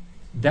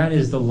that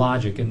is the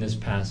logic in this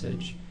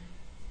passage.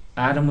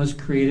 Adam was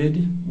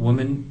created,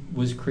 woman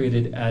was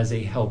created as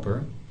a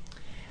helper.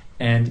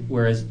 And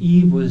whereas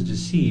Eve was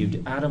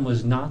deceived, Adam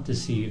was not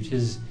deceived.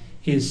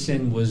 His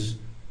sin was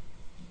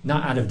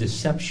not out of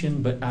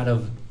deception, but out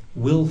of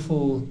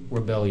willful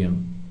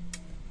rebellion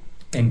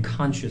and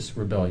conscious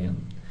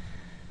rebellion.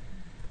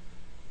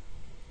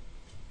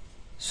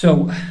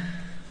 So,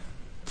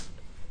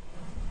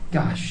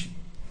 gosh,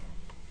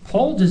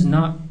 Paul does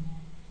not...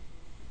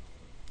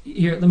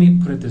 Here, let me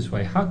put it this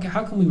way. How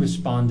can we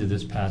respond to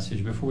this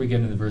passage before we get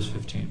into verse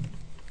 15?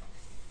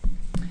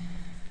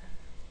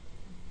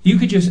 You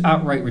could just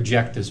outright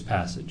reject this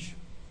passage.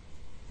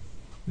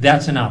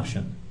 That's an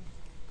option.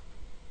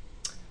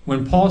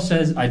 When Paul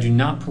says, I do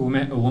not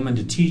permit a woman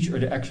to teach or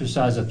to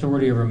exercise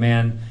authority over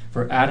man,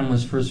 for Adam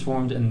was first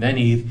formed and then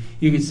Eve,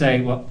 you could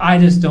say, well, I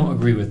just don't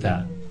agree with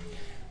that.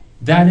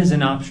 That is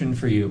an option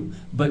for you.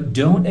 But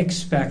don't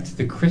expect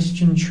the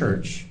Christian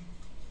church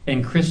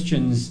and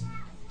Christians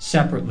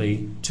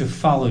separately to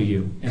follow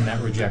you in that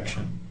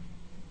rejection.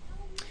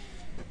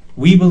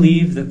 We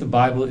believe that the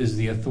Bible is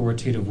the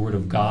authoritative word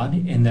of God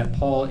and that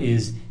Paul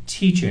is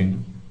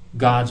teaching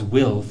God's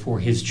will for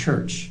his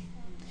church.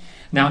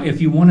 Now,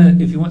 if you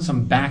want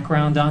some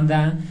background on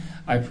that,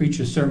 I preached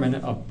a sermon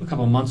a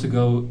couple months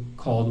ago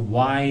called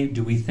Why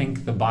Do We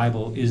Think the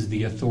Bible is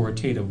the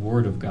Authoritative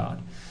Word of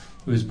God?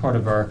 It was part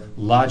of our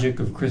Logic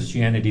of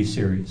Christianity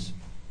series.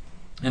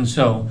 And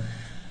so,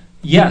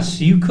 yes,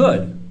 you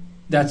could.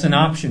 That's an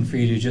option for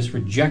you to just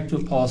reject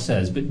what Paul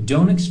says. But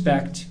don't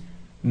expect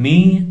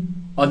me,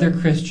 other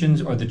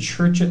Christians, or the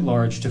church at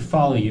large to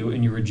follow you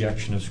in your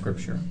rejection of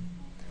Scripture.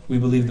 We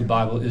believe the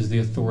Bible is the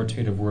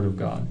authoritative Word of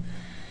God.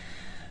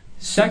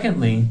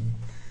 Secondly,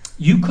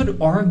 you could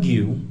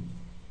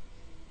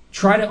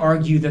try to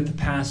argue that the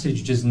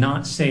passage does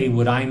not say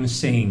what I'm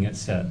saying it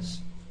says.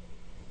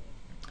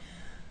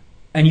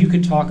 And you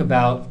could talk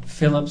about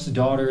Philip's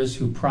daughters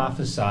who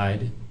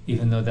prophesied,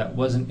 even though that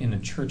wasn't in a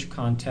church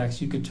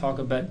context. You could talk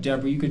about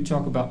Deborah. You could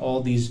talk about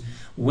all these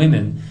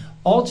women.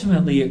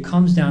 Ultimately, it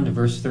comes down to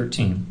verse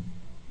 13.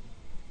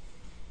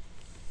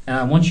 And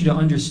I want you to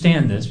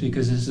understand this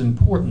because this is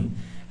important.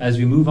 As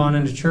we move on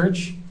into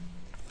church,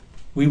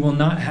 we will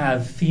not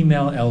have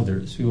female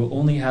elders. We will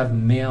only have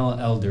male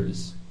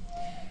elders.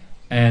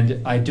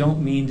 And I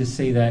don't mean to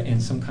say that in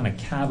some kind of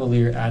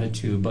cavalier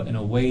attitude, but in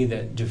a way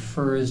that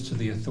defers to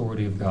the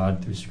authority of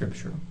God through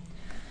Scripture.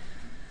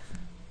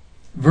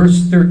 Verse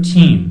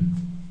 13.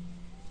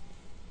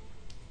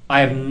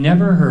 I have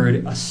never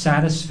heard a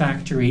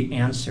satisfactory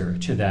answer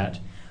to that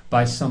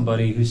by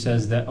somebody who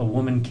says that a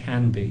woman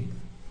can be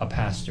a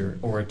pastor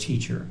or a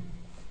teacher.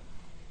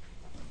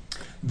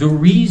 The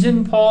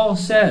reason Paul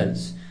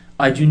says,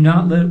 I do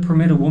not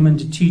permit a woman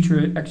to teach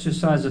or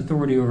exercise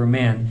authority over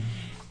man,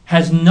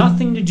 has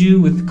nothing to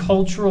do with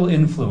cultural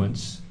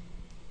influence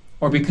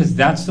or because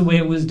that's the way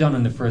it was done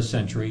in the first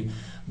century,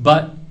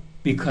 but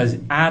because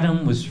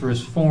Adam was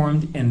first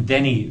formed and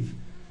then Eve.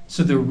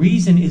 So the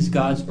reason is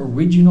God's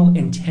original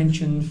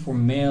intention for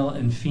male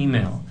and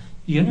female.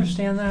 Do you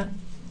understand that?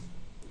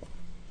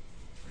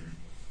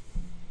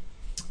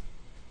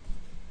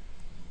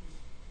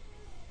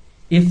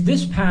 If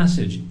this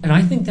passage, and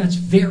I think that's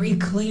very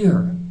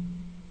clear,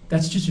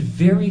 that's just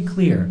very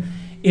clear.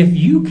 If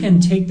you can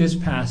take this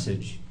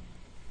passage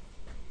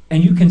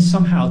and you can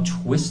somehow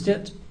twist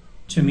it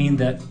to mean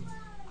that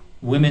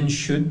women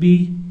should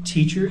be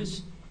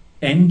teachers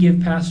and give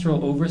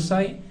pastoral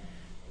oversight,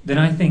 then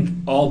I think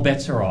all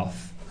bets are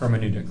off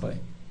hermeneutically.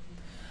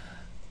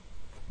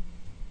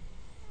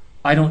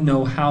 I don't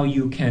know how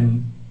you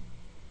can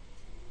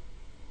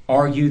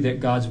argue that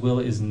God's will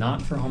is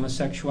not for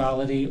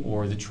homosexuality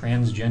or the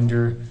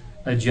transgender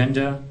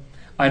agenda.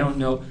 I don't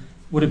know.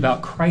 What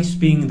about Christ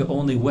being the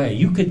only way?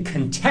 You could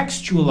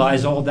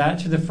contextualize all that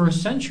to the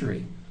first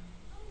century.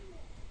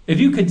 If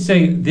you could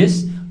say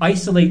this,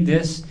 isolate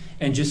this,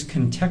 and just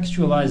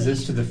contextualize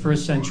this to the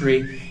first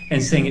century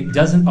and saying it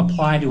doesn't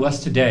apply to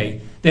us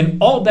today, then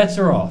all bets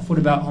are off. What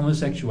about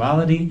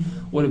homosexuality?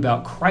 What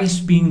about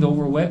Christ being the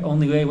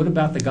only way? What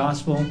about the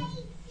gospel?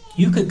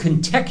 You could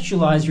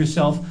contextualize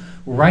yourself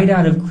right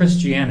out of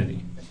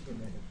Christianity.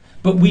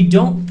 But we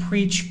don't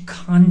preach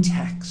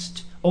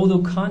context. Although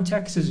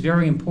context is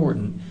very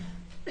important.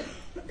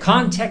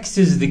 Context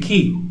is the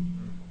key,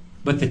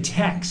 but the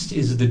text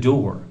is the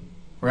door,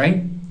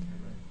 right?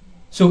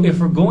 So if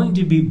we're going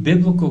to be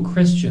biblical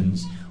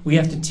Christians, we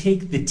have to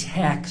take the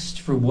text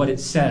for what it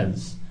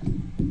says.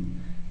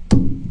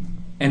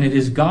 And it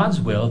is God's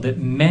will that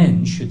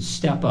men should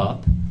step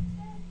up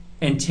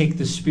and take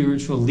the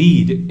spiritual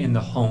lead in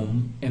the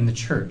home and the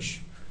church.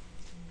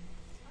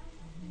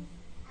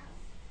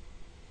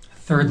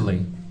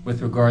 Thirdly,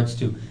 with regards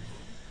to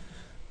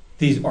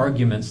these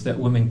arguments that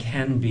women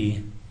can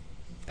be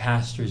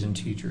pastors and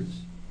teachers,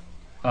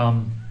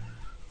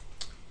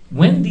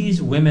 when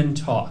these women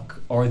talk,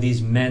 or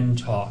these men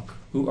talk,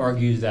 who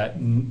argue that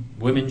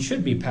women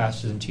should be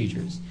pastors and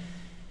teachers,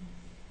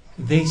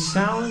 they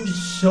sound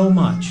so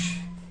much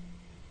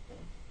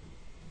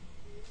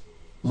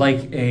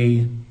like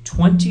a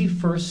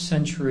 21st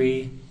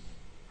century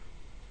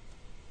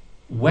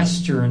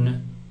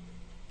Western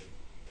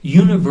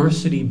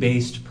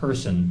university-based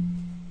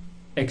person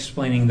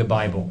explaining the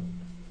Bible.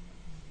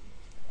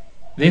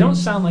 They don't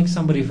sound like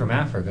somebody from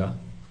Africa.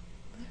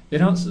 They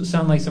don't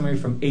sound like somebody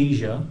from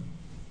Asia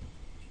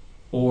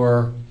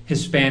or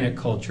Hispanic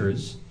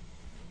cultures.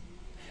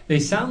 They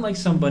sound like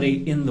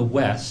somebody in the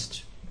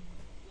West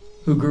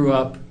who grew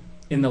up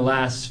in the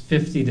last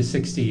 50 to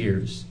 60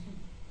 years,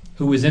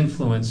 who was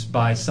influenced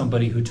by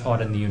somebody who taught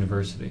in the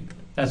university.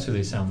 That's who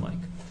they sound like.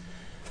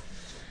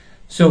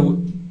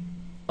 So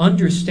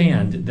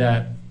understand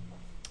that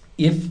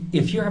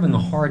if you're having a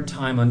hard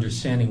time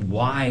understanding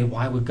why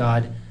would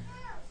God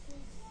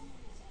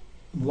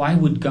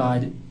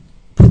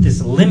put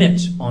this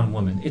limit on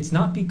women, it's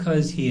not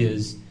because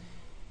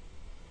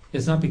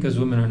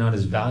women are not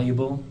as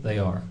valuable. They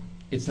are.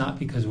 It's not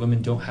because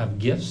women don't have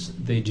gifts.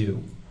 They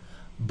do.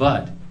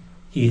 But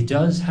he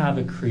does have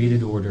a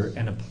created order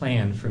and a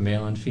plan for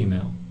male and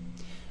female.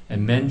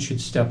 And men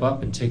should step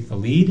up and take the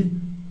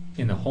lead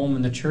in the home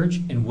and the church,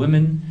 and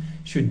women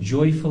should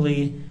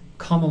joyfully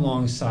come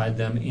alongside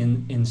them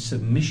in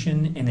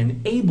submission and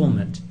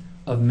enablement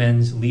of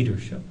men's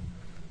leadership.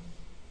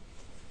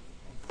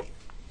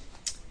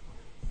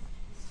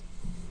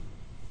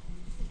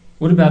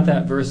 What about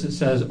that verse that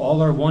says,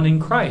 all are one in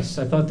Christ?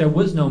 I thought there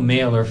was no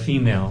male or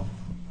female,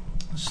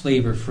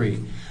 slave or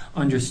free.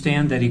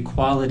 Understand that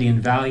equality in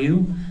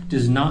value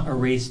does not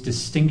erase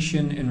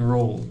distinction in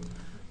role.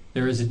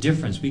 There is a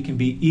difference. We can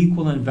be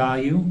equal in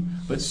value,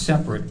 but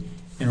separate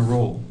in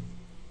role.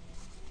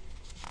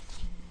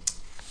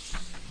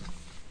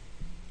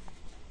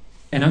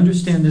 And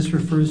understand this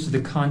refers to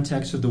the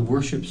context of the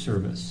worship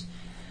service.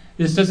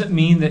 This doesn't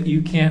mean that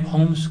you can't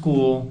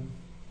homeschool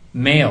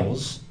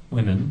males,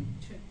 women.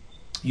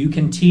 You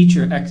can teach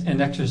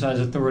and exercise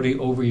authority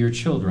over your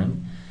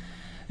children.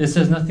 This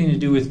has nothing to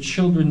do with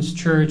children's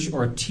church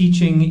or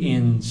teaching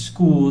in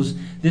schools.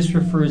 This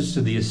refers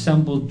to the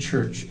assembled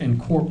church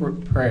and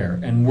corporate prayer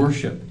and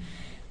worship,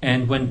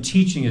 and when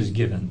teaching is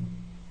given.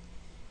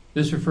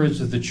 This refers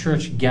to the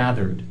church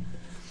gathered.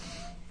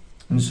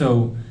 And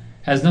so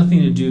has nothing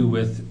to do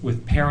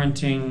with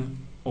parenting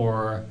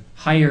or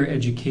higher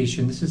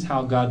education. This is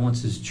how God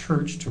wants his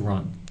church to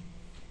run.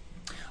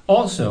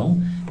 Also,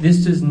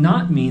 this does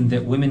not mean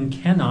that women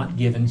cannot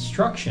give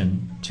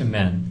instruction to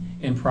men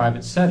in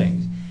private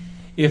settings.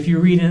 If you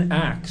read in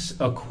Acts,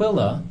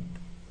 Aquila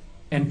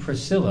and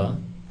Priscilla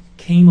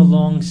came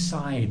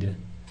alongside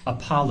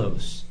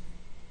Apollos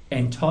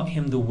and taught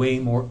him the way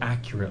more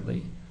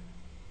accurately.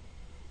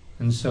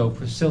 And so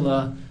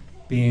Priscilla,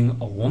 being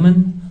a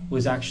woman,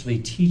 was actually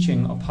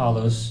teaching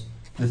Apollos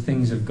the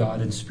things of God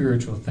and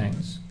spiritual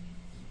things.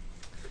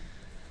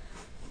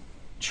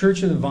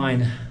 Church of the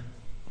Vine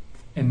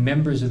and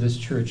members of this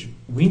church,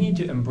 we need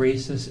to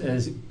embrace this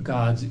as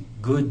God's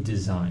good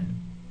design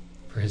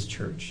for his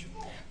church.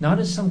 Not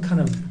as some kind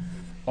of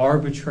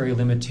arbitrary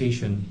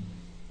limitation,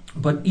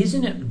 but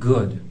isn't it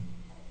good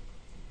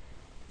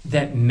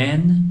that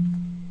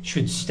men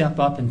should step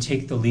up and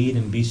take the lead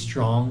and be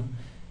strong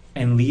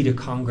and lead a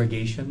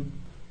congregation?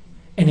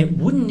 And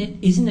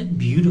isn't it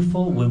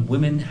beautiful when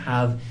women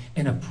have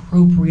an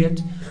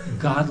appropriate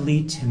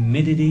godly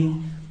timidity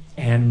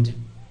and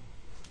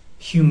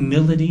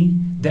humility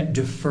that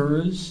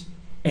defers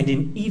and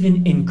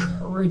even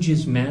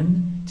encourages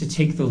men to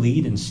take the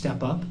lead and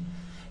step up?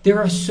 There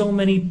are so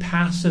many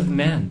passive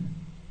men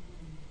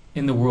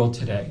in the world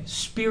today,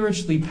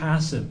 spiritually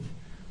passive,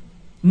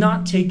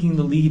 not taking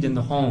the lead in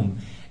the home.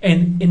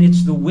 And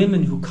it's the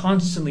women who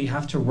constantly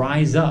have to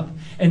rise up.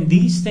 And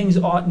these things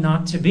ought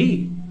not to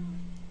be.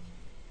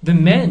 The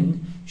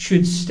men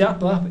should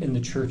step up in the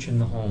church and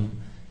the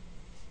home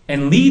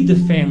and lead the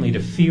family to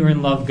fear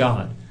and love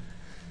God.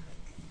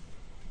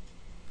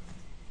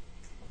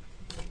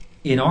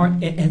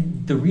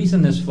 And the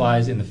reason this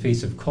flies in the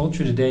face of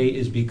culture today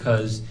is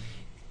because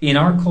in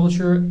our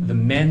culture, the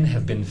men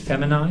have been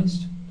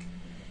feminized,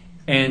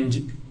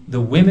 and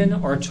the women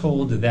are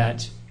told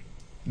that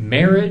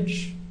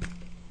marriage,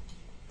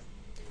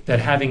 that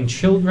having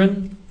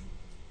children,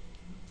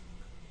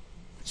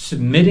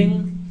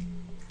 submitting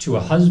to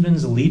a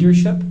husband's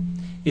leadership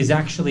is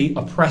actually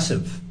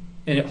oppressive,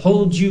 and it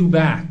holds you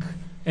back,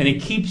 and it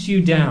keeps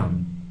you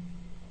down.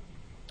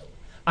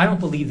 I don't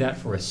believe that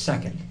for a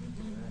second.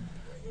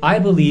 I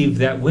believe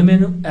that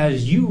women,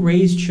 as you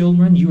raise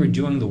children, you are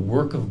doing the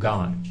work of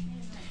God.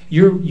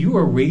 You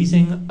are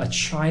raising a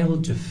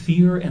child to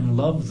fear and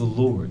love the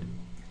Lord.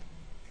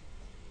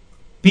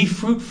 Be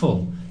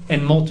fruitful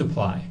and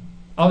multiply.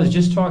 I was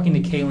just talking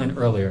to Kaylin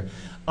earlier.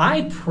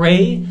 I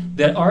pray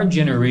that our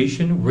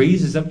generation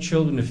raises up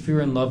children to fear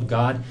and love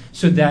God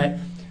so that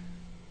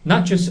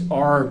not just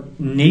our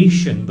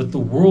nation, but the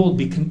world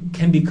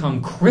can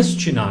become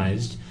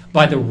Christianized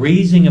by the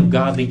raising of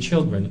godly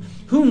children.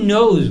 Who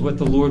knows what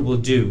the Lord will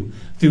do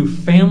through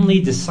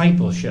family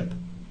discipleship?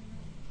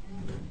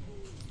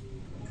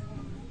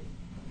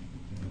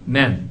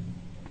 Men,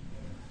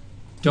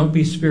 don't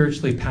be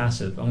spiritually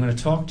passive. I'm going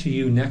to talk to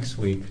you next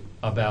week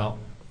about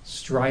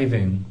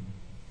striving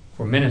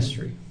for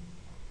ministry.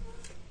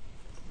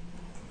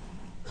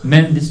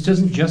 Men, this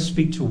doesn't just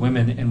speak to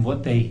women and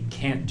what they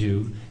can't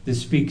do.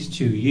 This speaks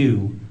to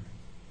you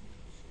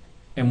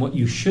and what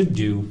you should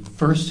do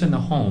first in the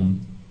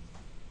home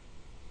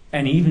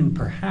and even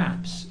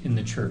perhaps in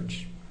the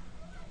church.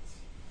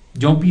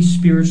 Don't be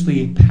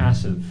spiritually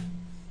passive.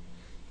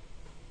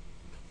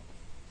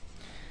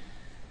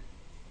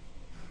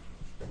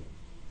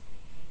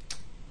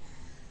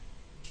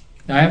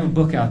 Now, I have a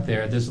book out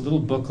there. There's a little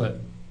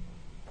booklet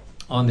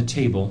on the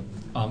table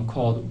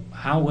called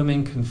How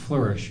Women Can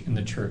Flourish in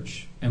the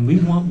Church. And we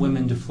want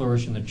women to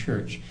flourish in the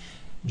church.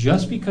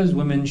 Just because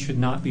women should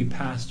not be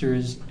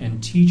pastors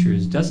and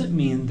teachers doesn't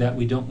mean that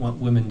we don't want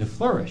women to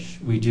flourish.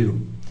 We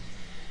do.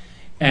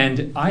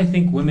 And I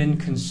think women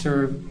can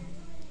serve.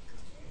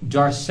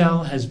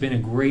 Darcel has been a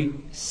great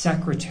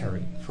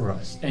secretary for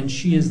us, and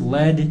she has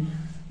led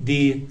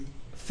the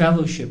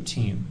fellowship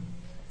team.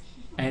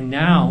 And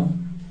now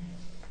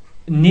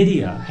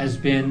Nydia has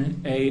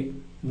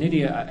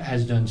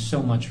done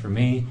so much for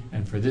me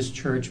and for this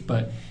church,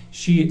 but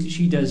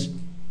she does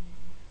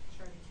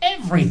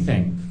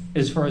everything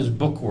as far as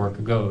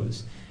bookwork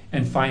goes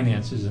and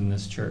finances in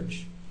this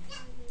church.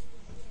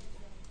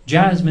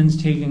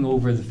 Jasmine's taking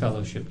over the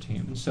fellowship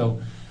team.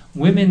 So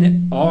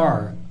women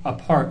are a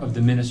part of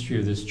the ministry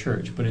of this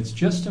church, but it's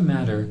just a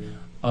matter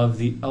of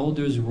the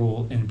elders'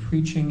 role in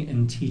preaching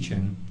and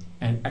teaching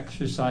and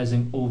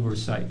exercising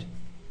oversight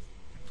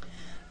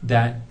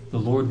that the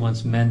Lord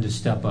wants men to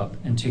step up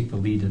and take the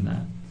lead in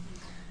that.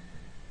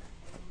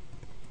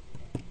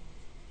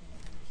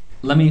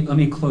 Let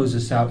me close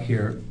this out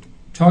here,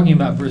 talking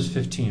about verse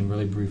 15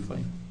 really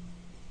briefly.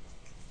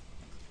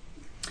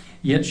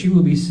 Yet she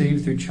will be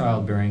saved through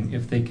childbearing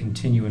if they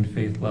continue in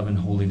faith, love, and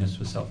holiness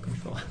with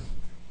self-control.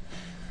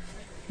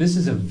 This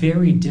is a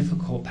very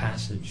difficult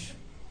passage.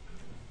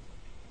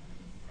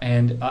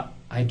 And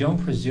I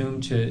don't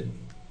presume to...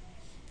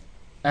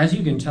 As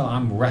you can tell,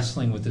 I'm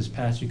wrestling with this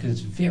passage because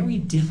it's very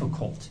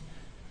difficult.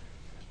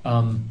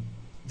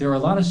 There are a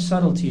lot of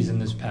subtleties in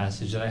this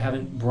passage that I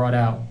haven't brought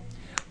out.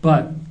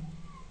 But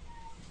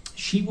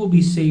she will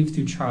be saved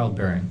through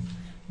childbearing.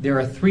 There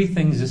are three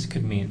things this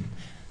could mean.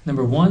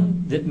 Number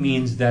one, that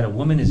means that a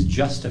woman is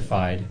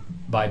justified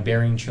by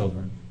bearing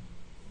children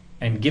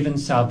and given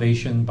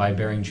salvation by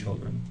bearing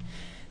children.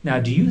 Now,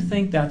 do you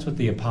think that's what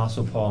the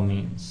Apostle Paul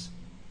means?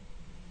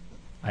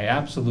 I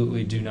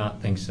absolutely do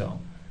not think so.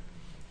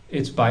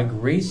 It's by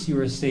grace you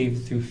are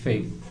saved through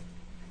faith.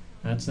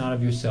 That's not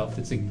of yourself.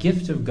 It's a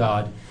gift of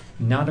God,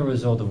 not a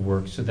result of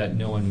works, so that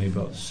no one may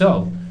boast.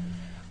 So,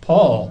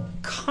 Paul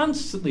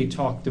constantly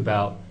talked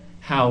about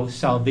how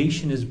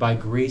salvation is by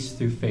grace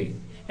through faith.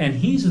 And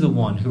he's the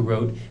one who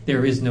wrote,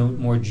 there is no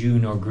more Jew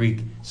nor Greek,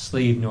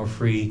 slave nor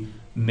free,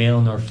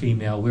 male nor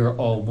female. We are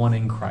all one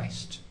in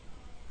Christ.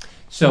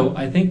 So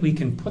I think we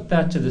can put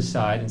that to the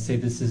side and say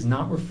this does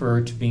not refer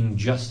to being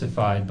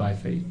justified by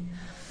faith.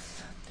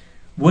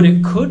 What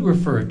it could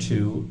refer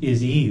to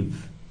is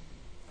Eve.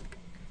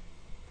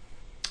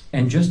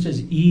 And just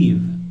as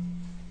Eve,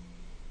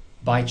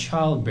 by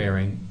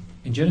childbearing,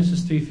 in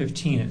Genesis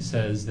 3:15 it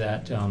says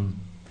that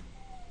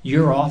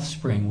your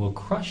offspring will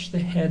crush the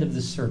head of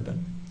the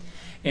serpent.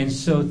 And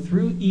so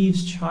through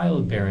Eve's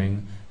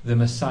childbearing, the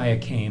Messiah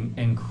came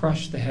and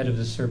crushed the head of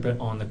the serpent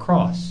on the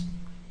cross.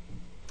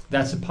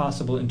 That's a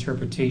possible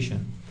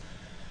interpretation.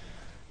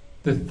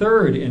 The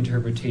third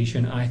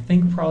interpretation, I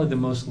think probably the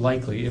most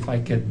likely, if I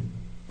could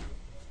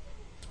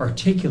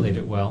articulate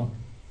it well,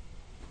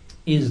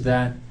 is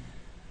that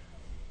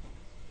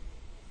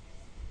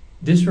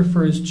this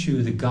refers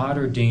to the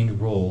God-ordained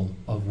role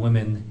of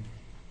women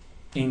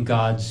in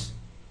God's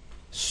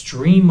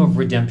stream of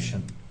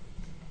redemption.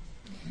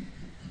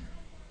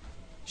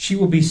 She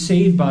will be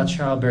saved by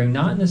childbearing,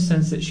 not in the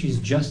sense that she's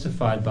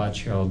justified by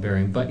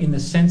childbearing, but in the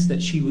sense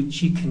that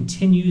she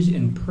continues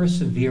in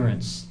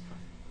perseverance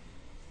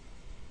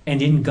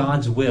and in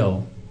God's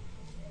will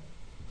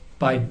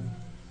by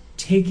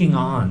taking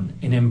on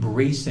and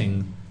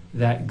embracing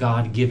that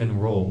God-given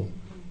role,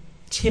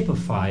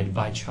 typified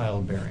by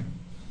childbearing.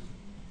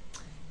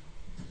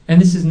 And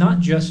this is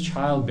not just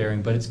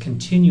childbearing, but it's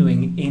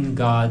continuing in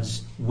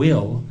God's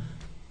will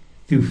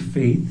through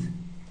faith,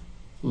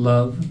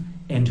 love,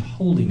 and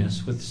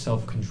holiness with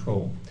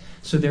self-control.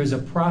 So there's a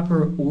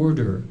proper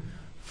order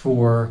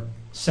for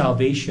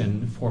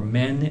salvation for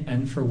men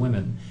and for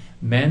women.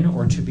 Men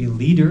are to be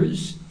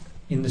leaders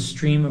in the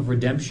stream of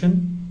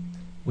redemption.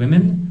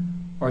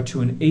 Women are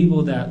to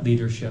enable that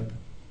leadership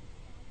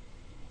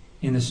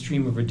in the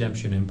stream of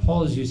redemption. And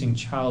Paul is using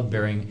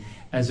childbearing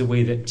as a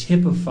way that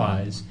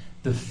typifies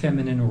the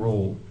feminine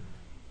role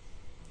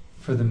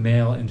for the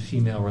male and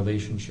female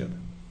relationship.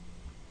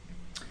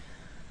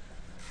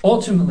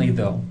 Ultimately,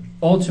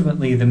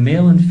 the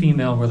male and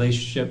female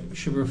relationship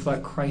should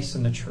reflect Christ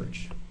and the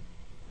church.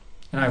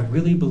 And I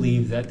really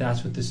believe that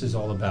that's what this is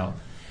all about.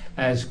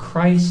 As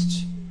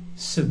Christ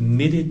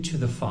submitted to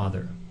the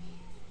Father,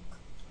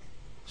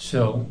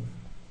 so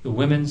the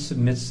woman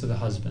submits to the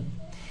husband.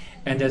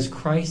 And as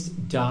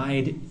Christ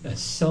died a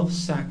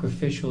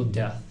self-sacrificial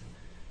death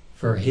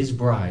for his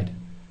bride,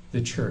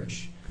 the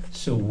church,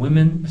 so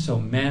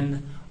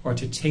men are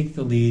to take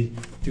the lead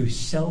through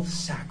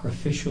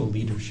self-sacrificial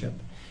leadership,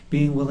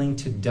 being willing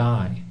to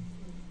die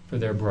for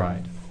their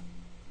bride.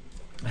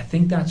 I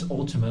think that's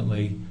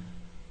ultimately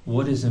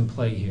what is in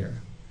play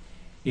here.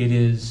 It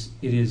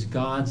is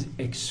God's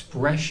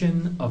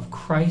expression of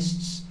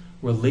Christ's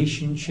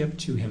relationship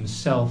to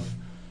himself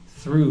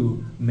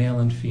through male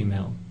and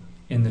female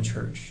in the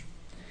church.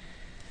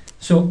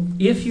 So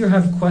if you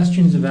have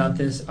questions about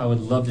this, I would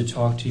love to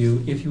talk to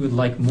you. If you would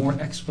like more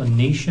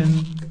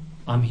explanation,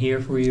 I'm here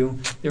for you.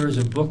 There is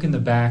a book in the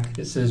back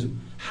that says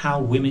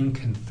How Women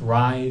Can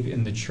Thrive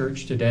in the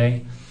Church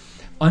Today.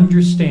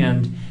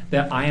 Understand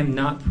that I am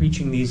not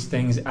preaching these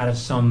things out of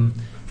some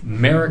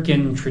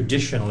American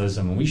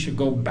traditionalism. We should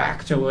go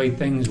back to the way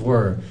things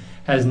were. It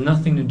has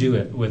nothing to do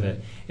with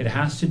it. It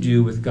has to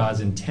do with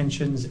God's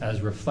intentions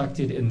as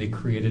reflected in the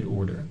created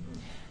order.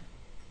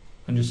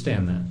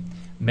 Understand that.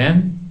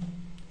 Men,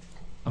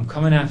 I'm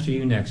coming after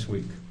you next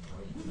week.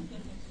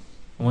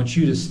 I want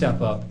you to step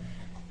up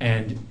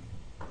and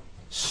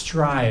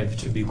strive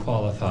to be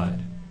qualified.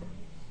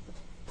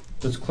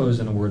 Let's close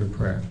in a word of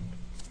prayer.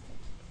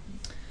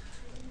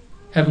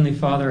 Heavenly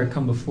Father, I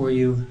come before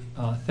you,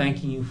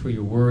 thanking you for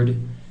your word.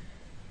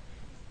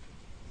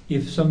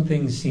 If some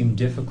things seem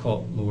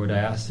difficult, Lord, I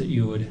ask that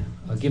you would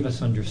give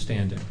us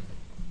understanding.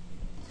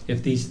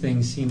 If these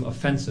things seem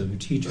offensive,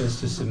 teach us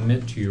to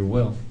submit to your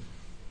will.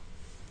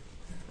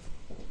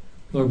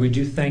 Lord, we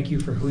do thank you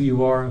for who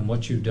you are and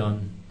what you've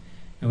done,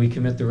 and we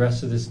commit the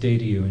rest of this day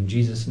to you. In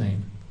Jesus'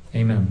 name,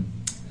 amen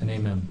and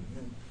amen.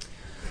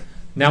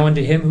 Now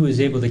unto him who is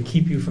able to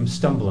keep you from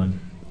stumbling,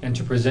 and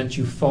to present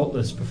you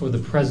faultless before the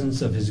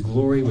presence of his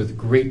glory with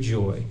great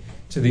joy,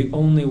 to the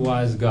only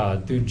wise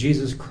God, through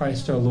Jesus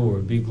Christ our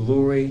Lord, be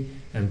glory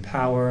and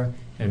power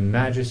and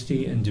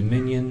majesty and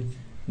dominion,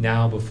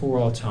 now before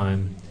all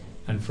time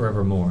and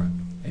forevermore.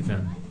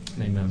 Amen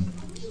and amen.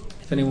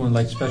 If anyone would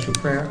like special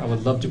prayer, I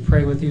would love to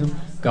pray with you.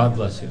 God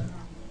bless you.